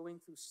was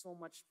going through so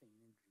much pain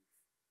and grief.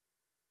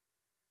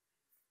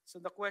 So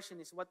the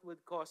question is, what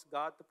would cause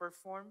God to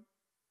perform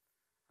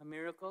a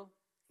miracle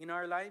in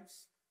our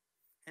lives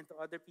and to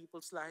other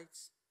people's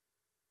lives?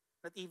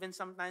 That even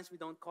sometimes we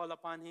don't call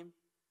upon Him.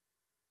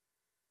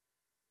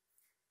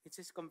 It's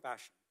His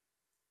compassion.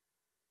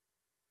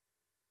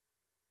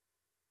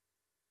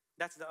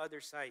 That's the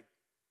other side.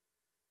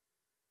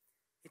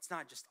 It's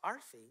not just our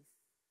faith,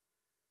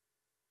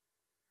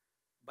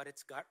 but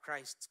it's God,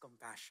 Christ's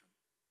compassion.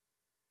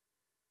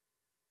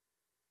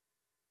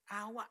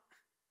 Awa.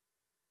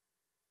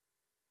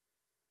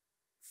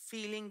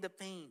 Feeling the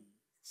pain,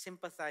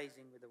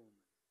 sympathizing with the woman.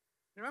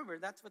 Remember,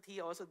 that's what He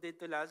also did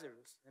to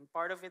Lazarus. And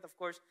part of it, of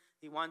course,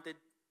 He wanted,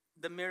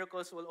 the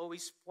miracles will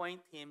always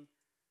point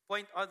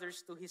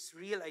others to His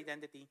real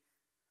identity.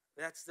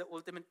 That's the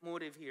ultimate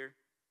motive here,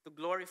 to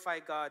glorify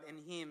God and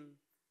Him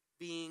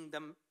being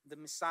the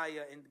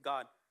Messiah and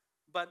God.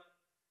 But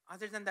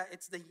other than that,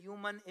 it's the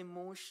human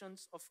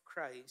emotions of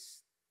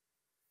Christ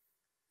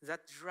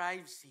that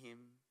drives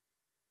Him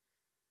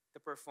to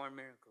perform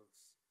miracles.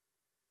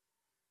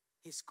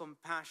 His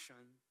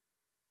compassion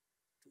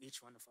to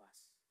each one of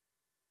us.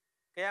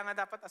 Kaya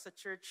nga dapat as a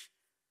church,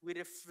 we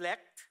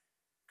reflect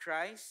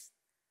Christ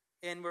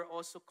and we're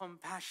also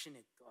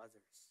compassionate to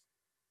others.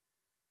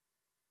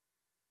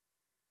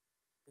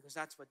 Because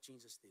that's what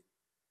Jesus did.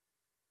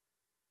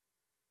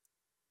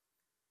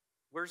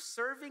 We're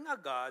serving a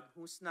God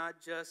who's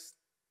not just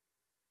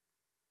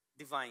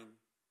divine.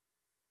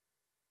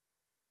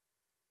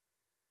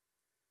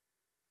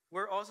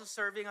 We're also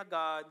serving a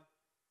God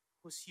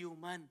who's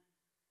human.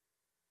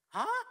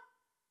 Huh?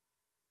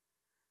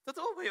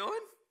 Totoo ba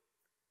yun?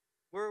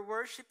 We're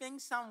worshiping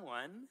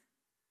someone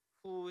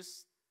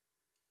who's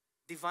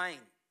divine.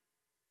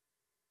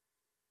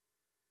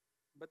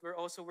 But we're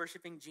also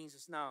worshiping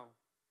Jesus now,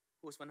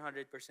 who's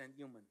 100%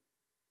 human.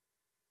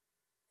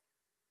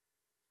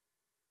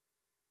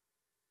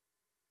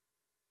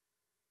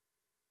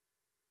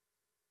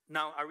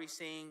 Now, are we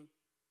saying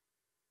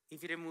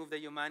if you remove the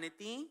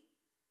humanity,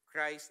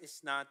 Christ is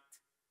not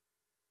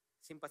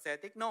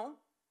sympathetic? No.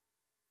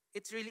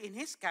 It's really in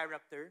His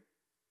character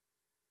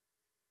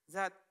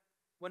that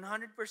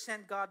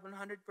 100% God,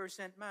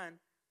 100% man,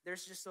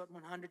 there's just a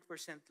 100%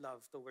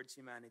 love towards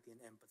humanity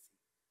and empathy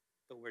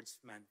towards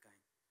mankind.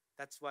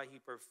 That's why He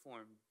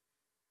performed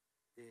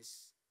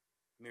this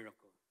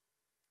miracle.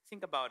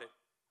 Think about it.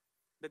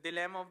 The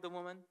dilemma of the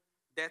woman,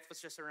 death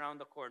was just around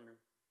the corner.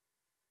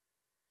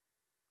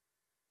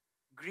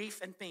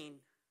 Grief and pain,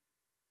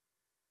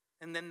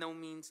 and then no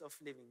means of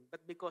living.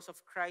 But because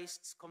of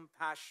Christ's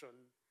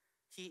compassion,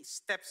 He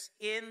steps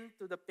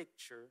into the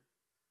picture,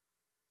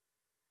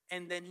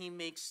 and then he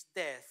makes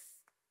death,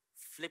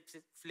 flips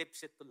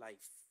it to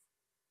life.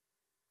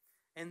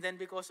 And then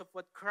because of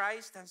what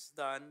Christ has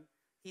done,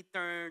 he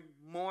turned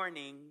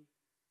mourning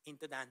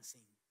into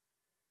dancing.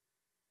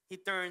 He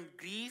turned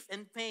grief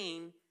and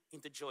pain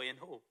into joy and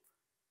hope.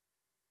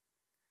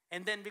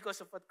 And then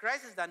because of what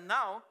Christ has done,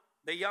 now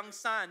the young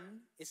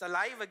son is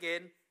alive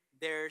again.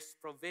 There's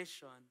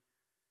provision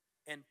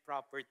and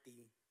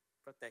property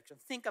protection.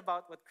 Think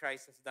about what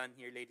Christ has done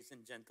here, ladies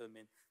and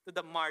gentlemen, to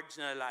the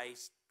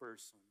marginalized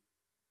person.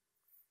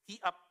 He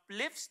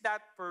uplifts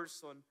that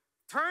person,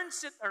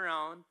 turns it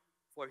around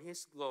for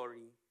his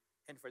glory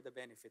and for the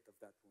benefit of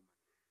that woman.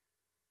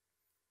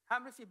 How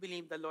many of you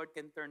believe the Lord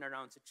can turn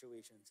around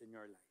situations in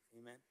your life?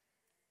 Amen?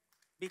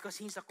 Because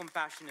he's a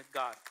compassionate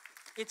God.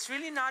 It's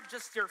really not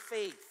just your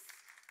faith.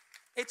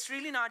 It's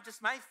really not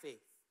just my faith.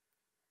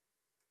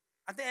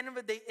 At the end of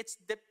the day, it's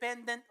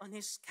dependent on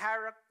his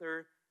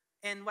character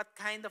and what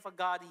kind of a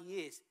God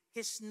he is.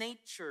 His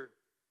nature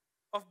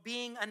of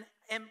being an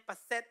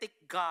empathetic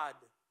God.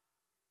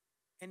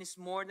 And is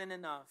more than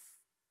enough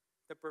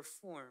to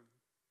perform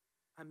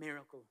a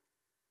miracle.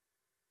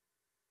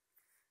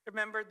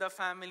 Remember the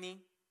family?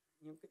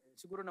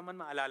 Siguro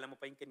naman maalala mo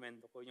pa yung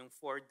kinwento ko, yung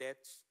 4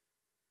 deaths.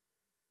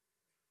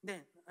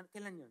 Hindi,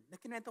 kailan yun?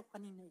 Nakinwento ko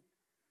kanina eh.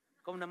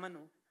 Ikaw naman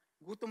oh.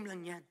 Gutom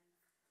lang yan.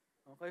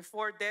 Okay,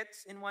 4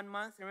 deaths in 1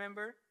 month,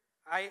 remember?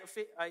 I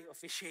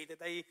officiated.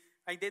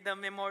 I did a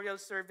memorial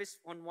service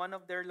on one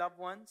of their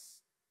loved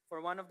ones, for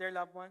one of their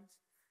loved ones.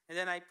 And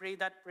then I prayed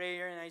that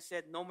prayer and I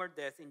said, no more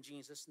death in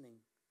Jesus'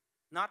 name.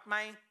 Not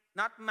my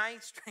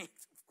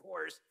strength, of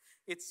course.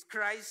 It's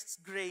Christ's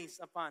grace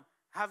upon.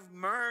 Have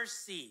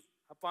mercy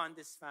upon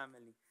this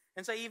family.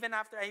 And so even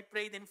after I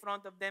prayed in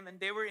front of them and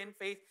they were in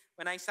faith,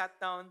 when I sat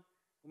down,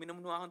 uminom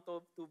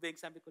akong tubig,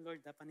 sabi ko,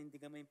 Lord,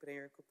 panindigan mo yung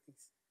prayer ko,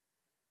 please.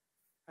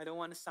 I don't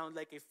want to sound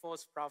like a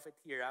false prophet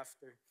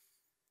hereafter.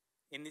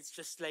 And it's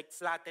just like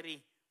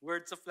flattery,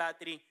 words of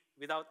flattery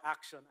without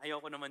action.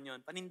 Ayoko naman yun.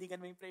 Panindigan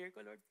mo yung prayer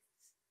ko, Lord.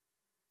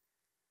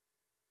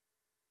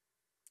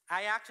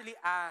 I actually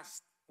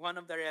asked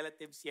one of the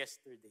relatives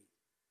yesterday,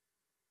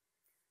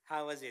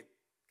 how was it?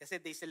 Kasi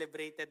they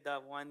celebrated the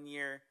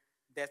 1-year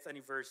death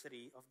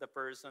anniversary of the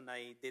person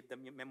I did the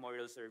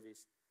memorial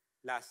service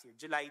last year.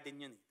 July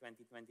din yun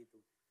 2022.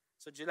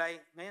 So July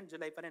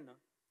pa rin, no?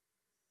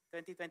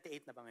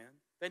 2028 na ba ngayon?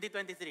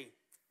 2023.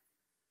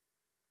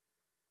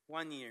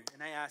 1 year.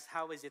 And I asked,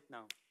 how is it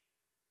now?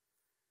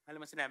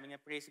 Alam mo sinabi niya,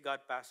 praise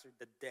God, Pastor,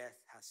 the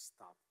death has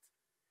stopped.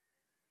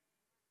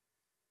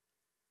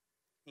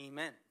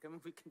 Amen.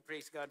 Come on, we can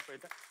praise God for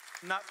that.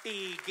 Not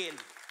tigil.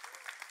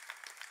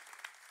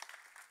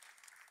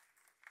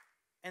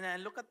 And I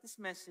look at this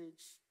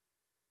message,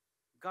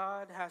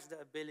 God has the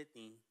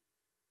ability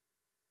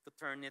to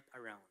turn it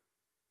around.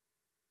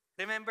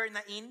 Remember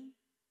Nain?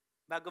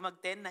 Bago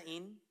mag-10,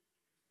 Nain?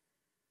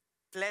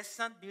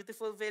 Pleasant,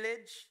 beautiful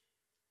village.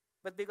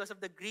 But because of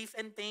the grief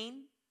and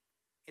pain,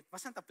 it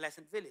wasn't a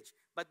pleasant village.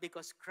 But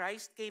because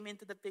Christ came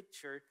into the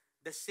picture,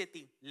 the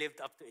city lived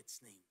up to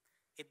its name.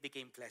 It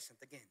became pleasant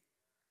again.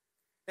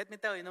 Let me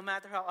tell you, no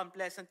matter how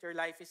unpleasant your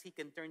life is, he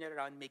can turn it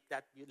around and make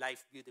that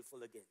life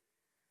beautiful again.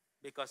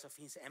 Because of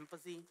his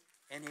empathy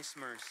and his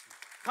mercy.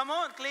 Come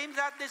on, claim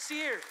that this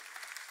year.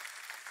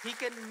 He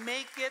can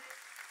make it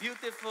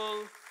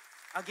beautiful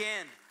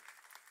again.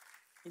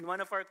 In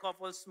one of our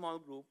couple's small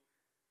group,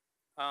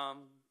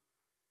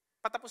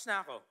 patapos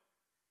na ako.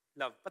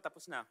 Love,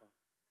 patapos na ako.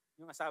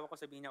 Yung asawa ko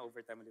sabihin niya,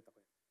 overtime ulit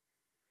ako.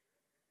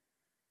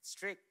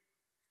 Strict.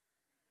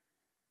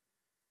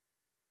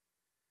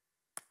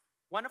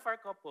 One of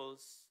our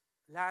couples,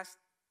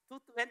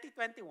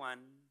 2021,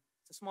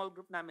 sa small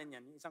group namin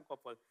yan, yung isang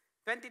couple,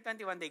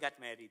 2021, they got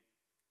married.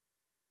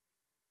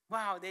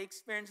 Wow, they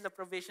experienced the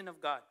provision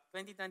of God.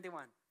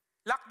 2021.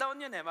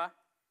 Lockdown yun, ba?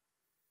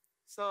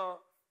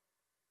 So,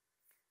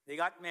 they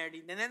got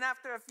married. And then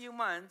after a few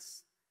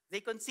months,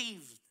 they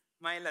conceived.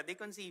 Myla, they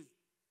conceived.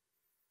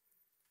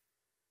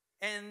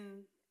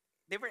 And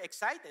they were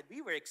excited.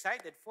 We were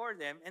excited for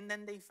them. And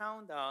then they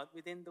found out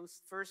within those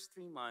first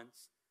 3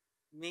 months,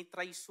 may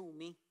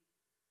trisomy.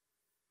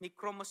 May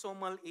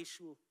chromosomal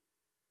issue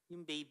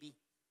yung baby.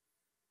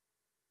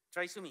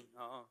 Trisomy,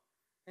 oo.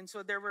 And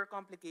so there were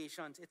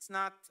complications. It's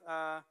not,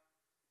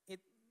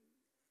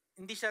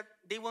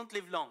 they won't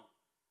live long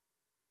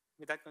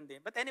with that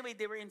condition. But anyway,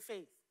 they were in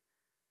faith.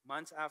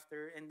 Months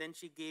after, and then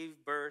she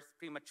gave birth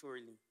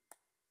prematurely.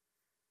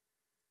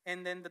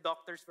 And then the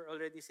doctors were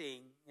already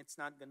saying, it's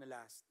not gonna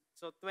last.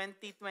 So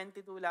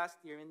 2022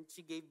 last year, when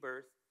she gave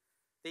birth,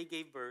 they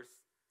gave birth.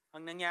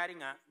 Ang nangyari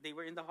nga, they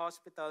were in the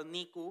hospital,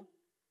 NICU,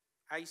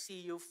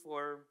 ICU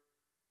for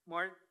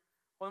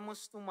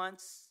almost 2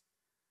 months,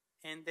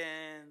 and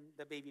then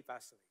the baby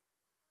passed away.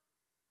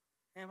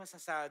 And it was a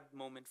sad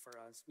moment for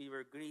us. We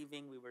were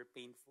grieving, we were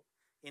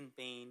in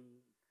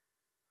pain.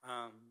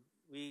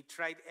 We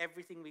tried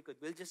everything we could.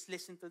 We'll just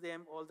listen to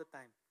them all the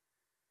time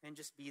and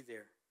just be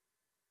there.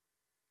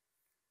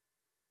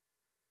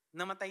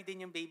 Namatay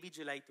din yung baby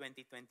July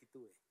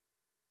 2022 eh.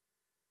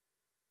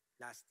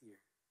 last year.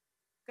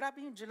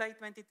 Grabe yung July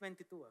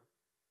 2022.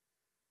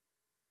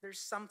 There's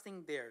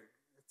something there.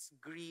 It's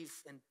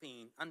grief and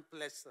pain,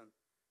 unpleasant,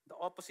 the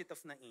opposite of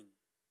nain.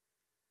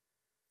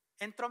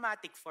 And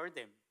traumatic for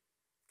them.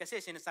 Kasi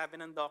sinasabi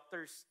ng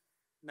doctors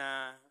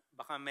na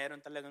baka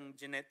meron talagang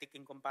genetic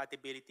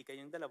incompatibility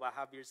kayong dalawa,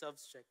 have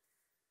yourselves checked.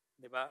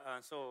 Diba?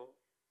 So,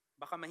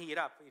 baka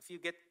mahirap. If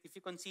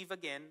you conceive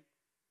again,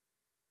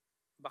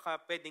 baka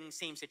pwedeng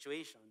same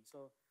situation.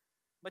 So,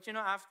 but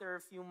after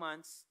a few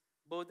months,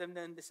 both of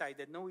them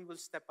decided, no, we will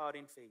step out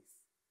in faith.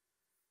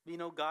 We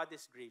know God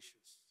is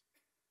gracious.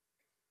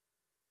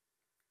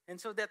 And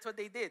so that's what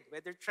they did.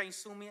 Whether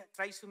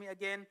trisomy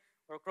again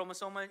or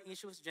chromosomal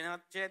issues,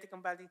 genetic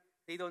compatibility,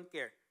 they don't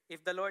care.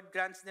 If the Lord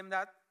grants them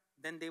that,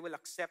 then they will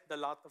accept the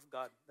lot of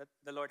God that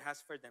the Lord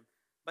has for them.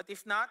 But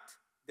if not,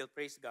 they'll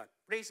praise God.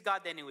 Praise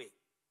God anyway.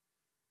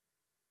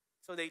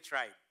 So they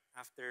tried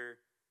after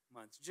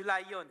months.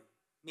 July yun,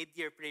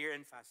 mid-year prayer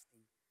and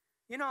fasting.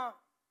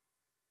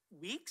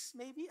 Weeks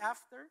maybe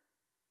after,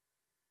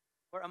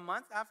 or a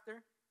month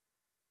after,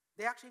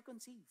 they actually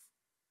conceive.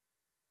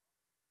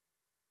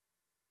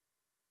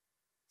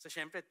 So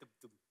syempre, tug.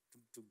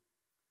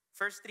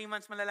 First 3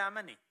 months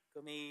malalaman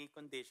kung may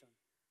condition.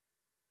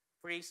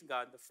 Praise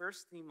God, the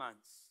first 3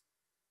 months,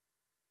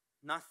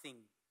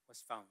 nothing was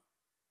found.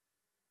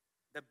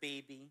 The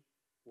baby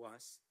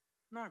was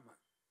normal.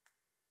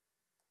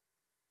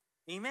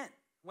 Amen.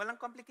 Walang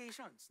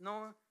complications.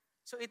 No,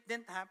 so it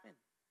didn't happen.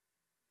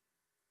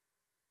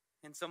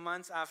 And so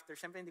months after,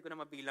 syempre hindi ko na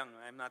mabilang.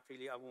 I'm not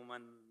really a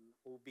woman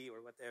OB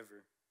or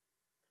whatever.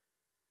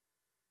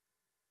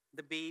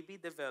 The baby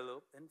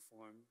developed and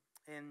formed.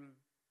 And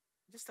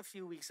just a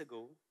few weeks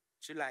ago,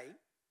 July,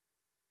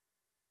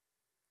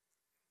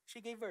 she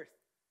gave birth.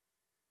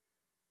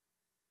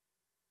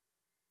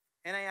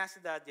 And I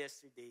asked Dad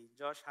yesterday,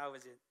 Josh, how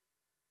is it?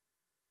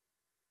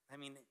 I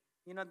mean,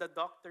 the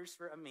doctors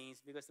were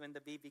amazed because when the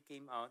baby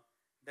came out,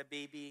 the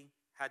baby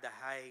had a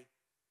high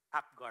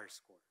APGAR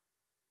score.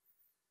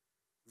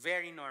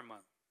 Very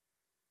normal.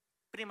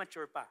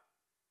 Premature pa.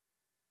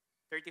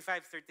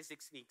 35,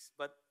 36 weeks.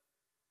 But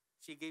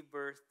she gave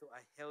birth to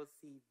a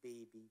healthy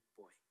baby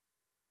boy.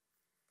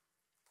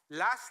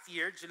 Last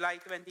year, July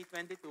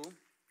 2022,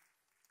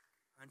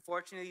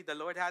 unfortunately, the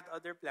Lord had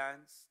other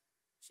plans.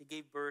 She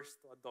gave birth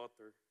to a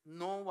daughter.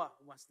 Noah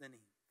was the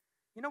name.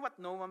 You know what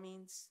Noah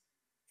means?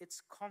 It's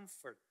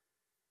comfort.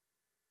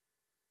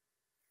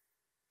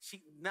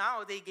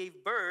 Now they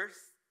gave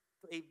birth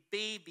to a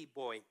baby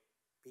boy.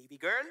 Baby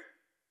girl,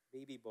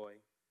 baby boy.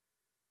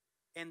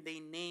 And they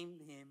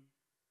named him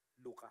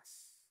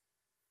Lucas.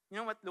 You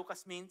know what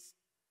Lucas means?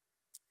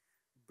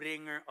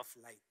 Bringer of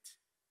light.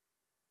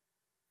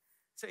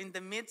 So in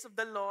the midst of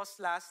the loss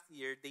last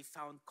year, they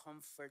found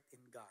comfort in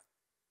God.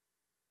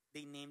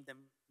 They named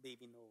them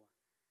baby Noah.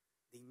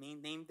 They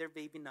named their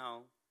baby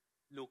now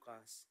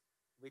Lucas,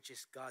 which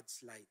is God's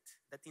light.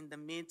 That in the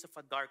midst of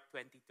a dark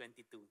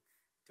 2022,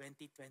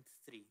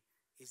 2023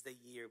 is the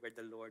year where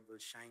the Lord will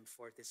shine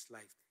forth His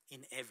light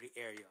in every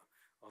area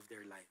of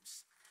their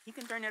lives. He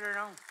can turn it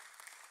around.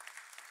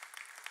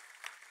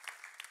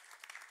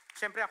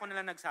 Siyempre ako na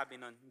lang nagsabi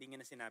nun, hindi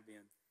niya na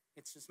sinabi yun.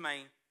 It's just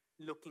my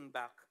looking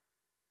back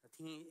that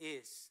He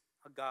is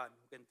a God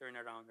who can turn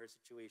around our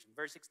situation.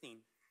 Verse 16.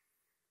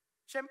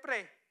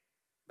 Siyempre,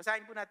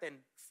 basahin po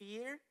natin,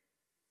 fear.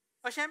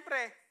 O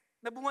siyempre,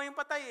 nabunga yung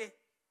patay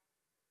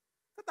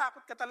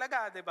Tatakot ka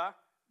talaga, di ba?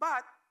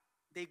 But,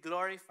 they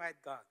glorified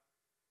God.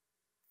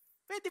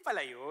 Pwede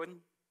pala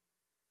yun.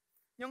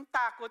 Yung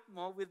takot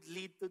mo will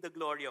lead to the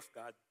glory of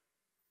God.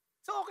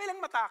 So, okay lang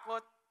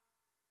matakot.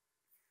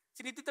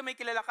 Sino dito may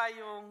kilala ka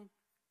yung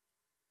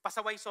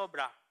pasaway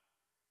sobra?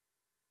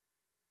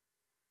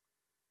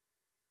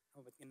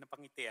 Oh, ba't yun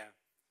napangiti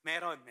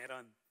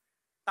Meron.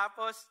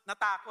 Tapos,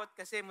 natakot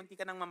kasi munti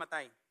ka nang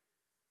mamatay.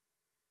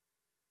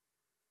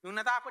 Nung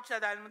natakot siya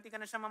dahil munti ka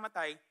na siya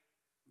mamatay,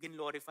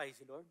 glorify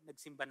si Lord.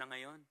 Nagsimba na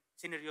ngayon.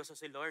 Sineryoso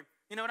si Lord.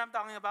 You know what I'm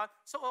talking about?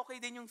 So okay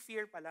din yung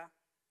fear pala.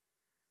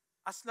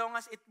 As long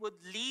as it would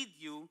lead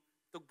you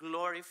to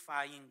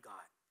glorifying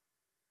God.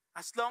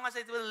 As long as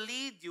it will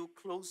lead you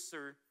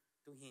closer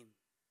to Him.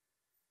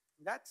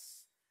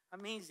 That's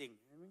amazing.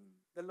 I mean,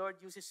 the Lord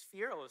uses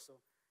fear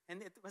also.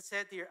 And it was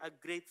said here, a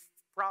great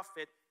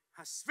prophet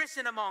has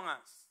risen among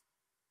us.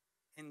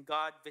 And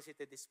God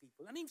visited His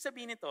people. Ano yung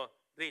sabihin nito,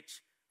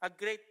 Rich? A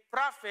great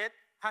prophet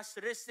has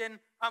risen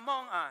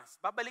among us.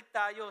 Babalik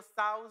tayo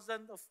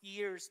thousands of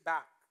years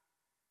back.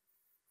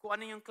 Kung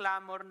ano yung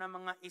clamor ng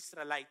mga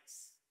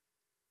Israelites.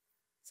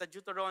 Sa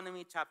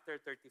Deuteronomy chapter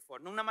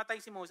 34. Nung namatay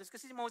si Moses,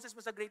 kasi si Moses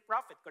was a great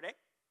prophet, correct?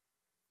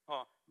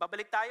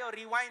 Babalik tayo,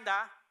 rewind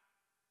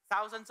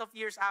thousands of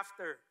years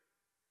after.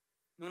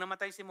 Nung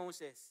namatay si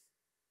Moses,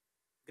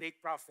 great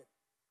prophet.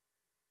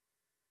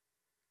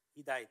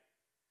 He died.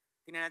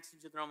 Tingnan natin si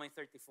Deuteronomy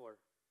 34.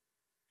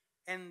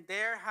 And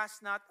there has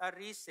not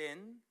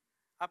arisen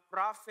a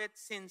prophet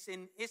since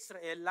in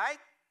Israel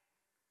like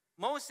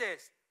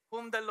Moses,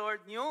 whom the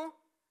Lord knew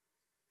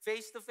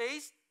face to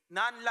face,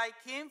 none like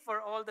him for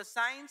all the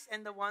signs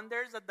and the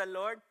wonders that the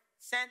Lord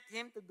sent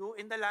him to do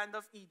in the land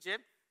of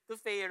Egypt, to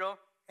Pharaoh,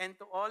 and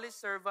to all his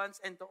servants,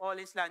 and to all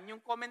his land.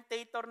 Yung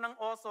commentator ng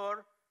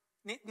author,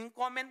 yung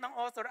comment ng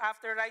author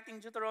after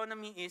writing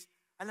Deuteronomy is,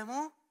 alam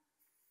mo,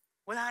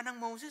 wala nang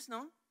Moses,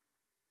 no?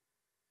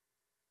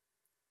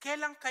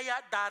 Kailan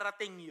kaya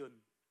darating yun?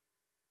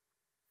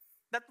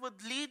 That would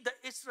lead the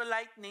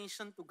Israelite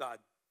nation to God.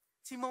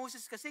 Si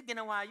Moses kasi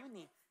ginawa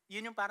yun eh.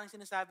 Yun yung parang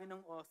sinasabi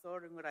ng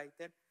author, yung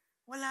writer.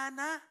 Wala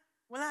na.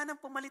 Wala nang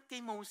pumalit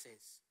kay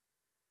Moses.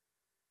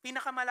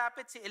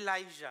 Pinakamalapit si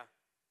Elijah.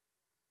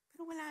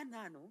 Pero wala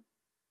na, no?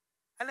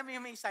 Alam mo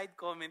yung may side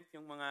comment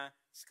yung mga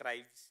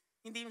scribes.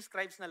 Hindi yung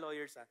scribes na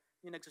lawyers,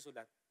 yung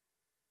nagsusulat.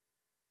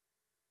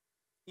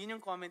 Yun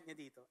yung comment niya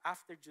dito,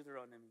 after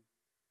Deuteronomy.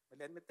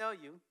 But let me tell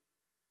you,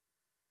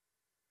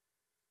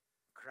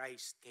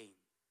 Christ came.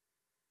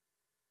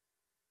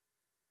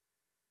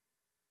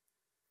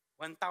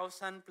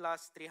 1,000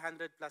 plus,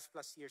 300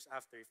 plus years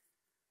after,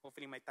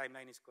 hopefully my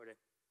timeline is correct,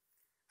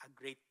 a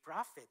great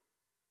prophet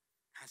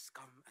has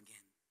come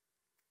again.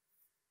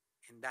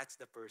 And that's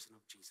the person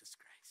of Jesus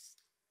Christ.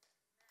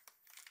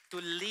 To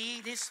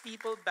lead his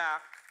people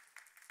back,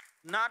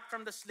 not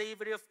from the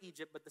slavery of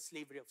Egypt, but the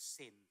slavery of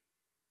sin.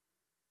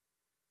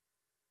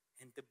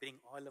 And to bring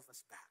all of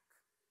us back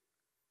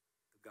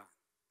to God.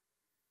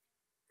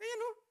 You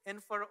know,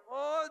 and for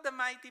all the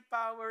mighty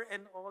power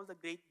and all the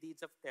great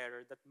deeds of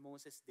terror that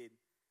Moses did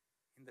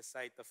in the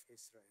sight of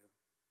Israel.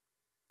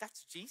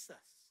 That's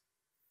Jesus.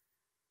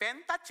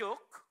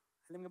 Pentateuch,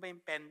 alam mo ba yung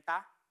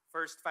Penta?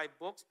 First 5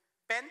 books.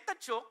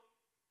 Pentateuch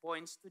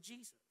points to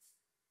Jesus.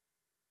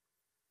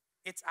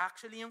 It's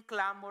actually yung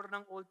clamor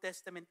ng Old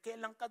Testament.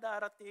 Kailan ka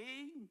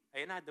darating?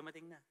 Ayun na,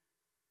 dumating na.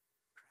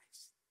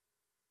 Christ.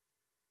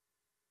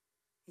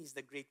 He's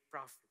the great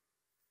prophet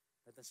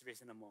that has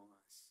risen among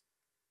us.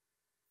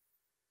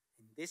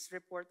 And this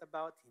report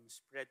about him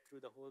spread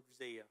through the whole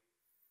Judea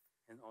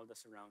and all the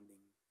surrounding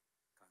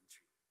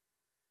country.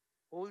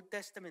 Old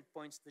Testament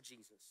points to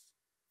Jesus.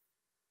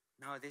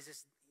 Now this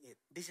is it.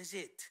 This is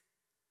it.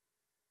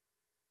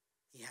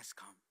 He has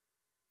come.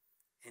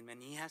 And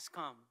when he has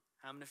come,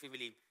 how many of you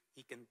believe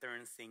he can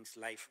turn things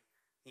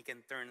he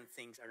can turn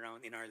things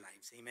around in our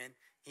lives? Amen?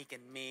 He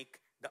can make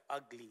the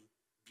ugly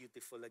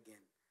beautiful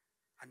again.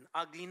 An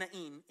ugly na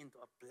into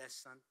a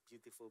pleasant,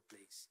 beautiful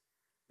place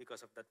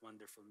because of that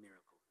wonderful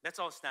miracle. Let's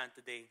all stand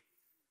today.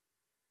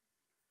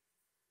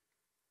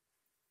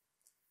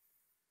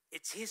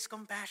 It's his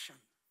compassion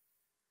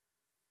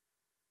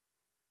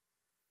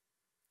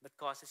that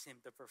causes him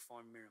to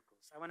perform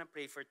miracles. I want to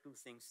pray for 2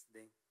 things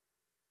today.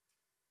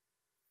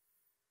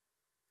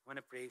 I want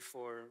to pray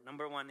for,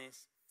 number 1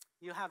 is,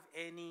 you have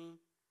any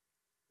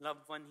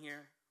loved one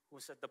here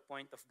who's at the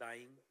point of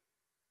dying?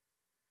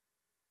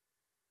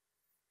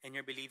 And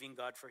you're believing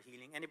God for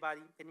healing?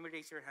 Anybody? Can you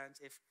raise your hands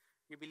if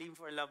you're believing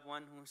for a loved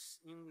one who's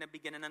yung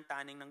nabigyan na ng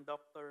taning ng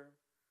doctor?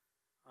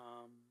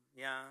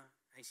 Yeah,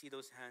 I see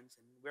those hands.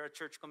 And we're a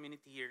church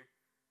community here.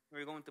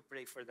 We're going to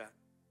pray for that.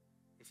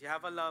 If you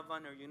have a loved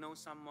one or you know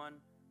someone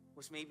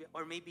who's maybe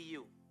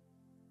you,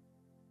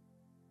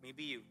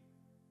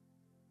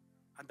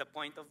 at the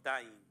point of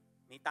dying,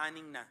 may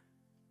taning na.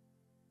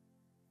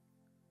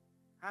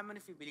 How many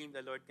of you believe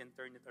the Lord can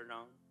turn it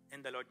around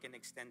and the Lord can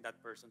extend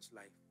that person's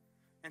life?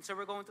 And so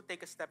we're going to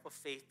take a step of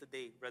faith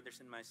today,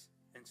 brothers and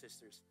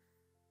sisters.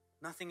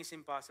 Nothing is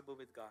impossible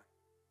with God.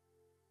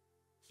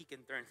 He can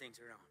turn things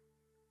around.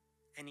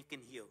 And he can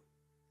heal.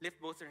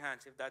 Lift both your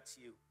hands if that's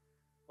you.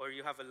 Or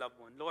you have a loved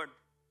one. Lord,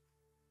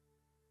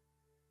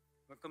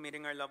 we're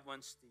committing our loved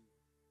ones to you.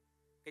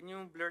 Can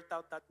you blurt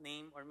out that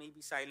name or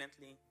maybe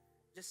silently?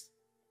 Just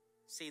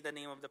say the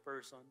name of the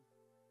person.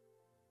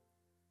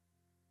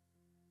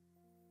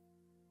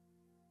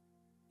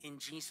 In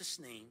Jesus'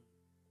 name,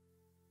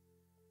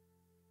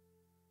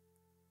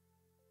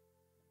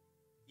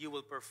 you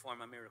will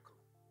perform a miracle.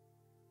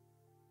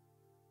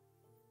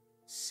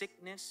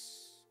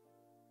 Sickness,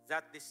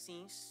 that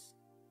disease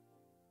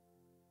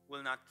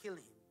will not kill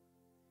him.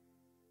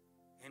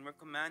 And we're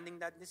commanding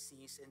that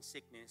disease and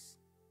sickness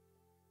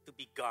to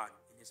be gone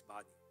in his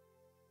body.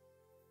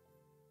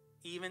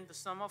 Even to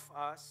some of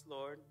us,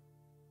 Lord,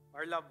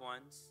 our loved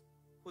ones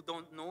who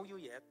don't know you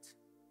yet,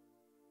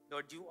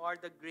 Lord, you are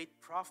the great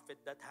prophet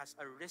that has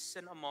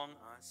arisen among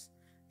us,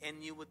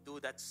 and you would do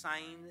that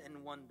sign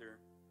and wonder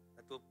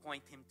that will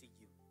point him to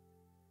you.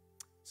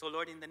 So,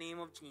 Lord, in the name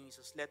of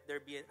Jesus, let there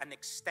be an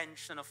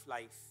extension of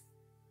life.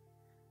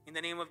 In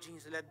the name of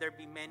Jesus, let there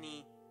be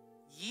many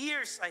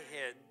years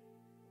ahead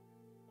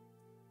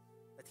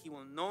that he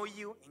will know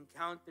you,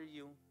 encounter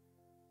you,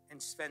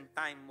 and spend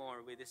time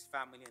more with his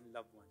family and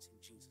loved ones in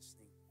Jesus'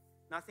 name.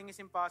 Nothing is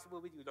impossible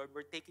with you, Lord.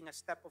 We're taking a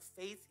step of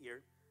faith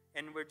here,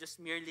 and we're just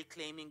merely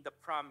claiming the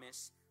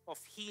promise of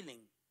healing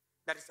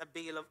that is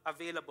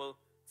available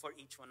for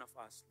each one of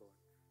us, Lord.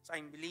 So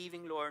I'm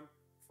believing, Lord,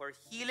 for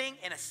healing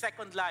and a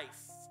second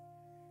life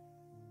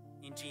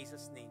in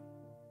Jesus' name.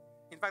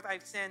 In fact,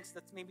 I've sensed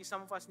that maybe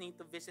some of us need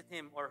to visit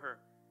him or her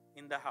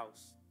in the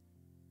house.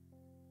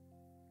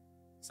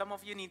 Some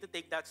of you need to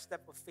take that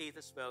step of faith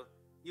as well.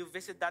 You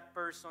visit that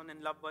person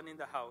and loved one in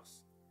the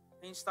house,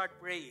 and start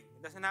praying.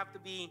 It doesn't have to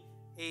be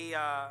a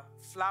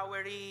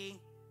flowery,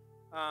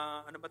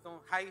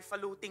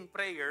 highfalutin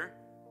prayer.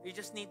 You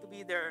just need to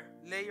be there,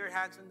 lay your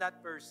hands on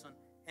that person,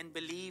 and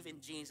believe in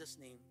Jesus'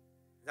 name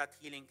that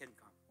healing can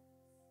come.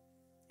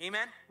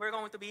 Amen? We're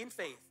going to be in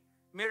faith.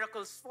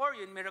 Miracles for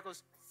you and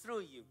miracles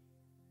through you.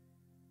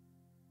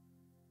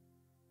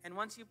 And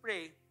once you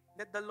pray,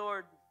 let the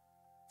Lord's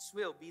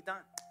will be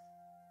done.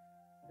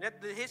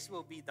 Let His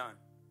will be done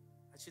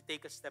as you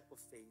take a step of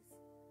faith.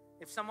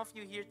 If some of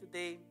you here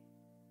today,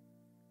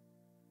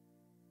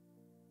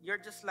 you're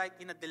just like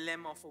in a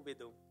dilemma of a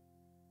widow.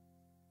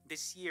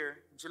 This year,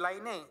 July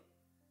na eh.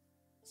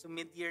 So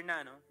mid-year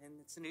na, no? And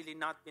it's really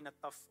not been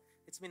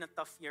it's been a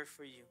tough year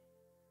for you.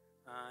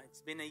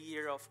 It's been a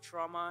year of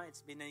trauma.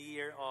 It's been a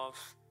year of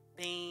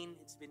pain.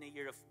 It's been a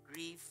year of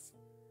grief.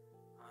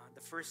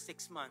 The first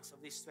 6 months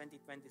of this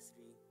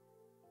 2023.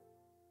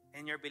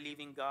 And you're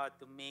believing God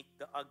to make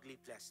the ugly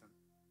pleasant.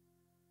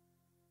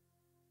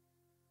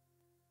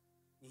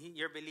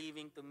 You're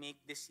believing to make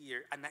this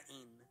year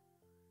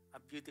a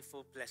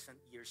beautiful, pleasant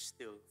year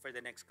still for the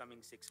next coming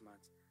 6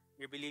 months.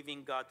 You're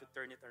believing God to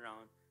turn it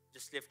around.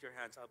 Just lift your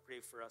hands. I'll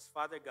pray for us.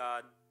 Father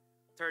God,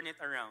 turn it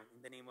around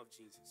in the name of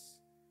Jesus.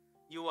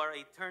 You are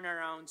a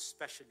turnaround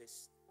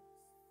specialist.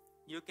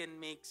 You can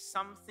make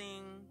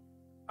something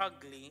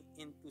ugly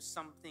into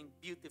something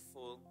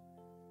beautiful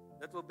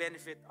that will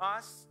benefit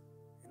us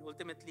and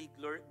ultimately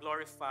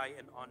glorify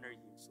and honor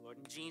you. So Lord,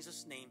 in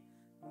Jesus' name,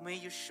 may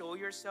you show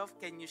yourself.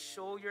 Can you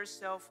show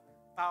yourself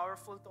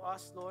powerful to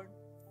us, Lord?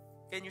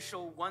 Can you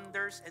show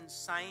wonders and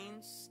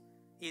signs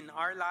in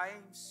our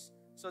lives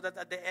so that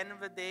at the end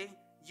of the day,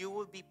 you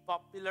will be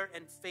popular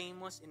and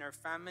famous in our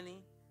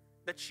family,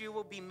 that you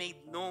will be made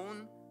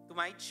known to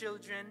my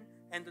children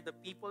and to the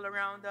people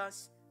around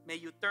us. May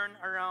you turn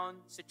around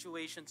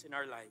situations in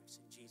our lives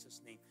in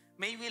Jesus' name.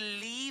 May we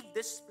leave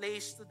this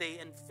place today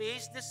and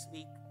face this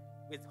week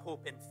with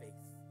hope and faith.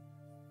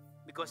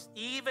 Because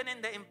even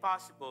in the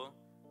impossible,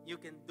 you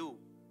can do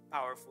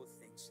powerful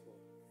things, Lord.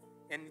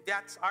 And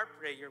that's our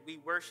prayer. We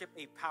worship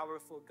a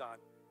powerful God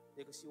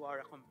because you are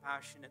a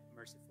compassionate,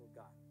 merciful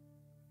God.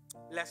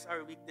 Bless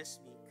our week this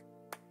week.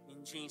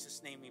 In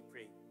Jesus' name we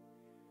pray.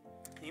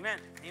 Amen.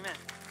 Amen.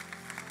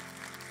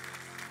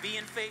 Be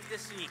in faith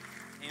this week.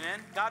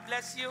 Amen. God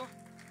bless you.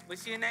 We'll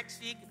see you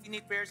next week. If you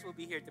need prayers, we'll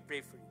be here to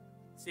pray for you.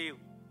 See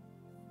you.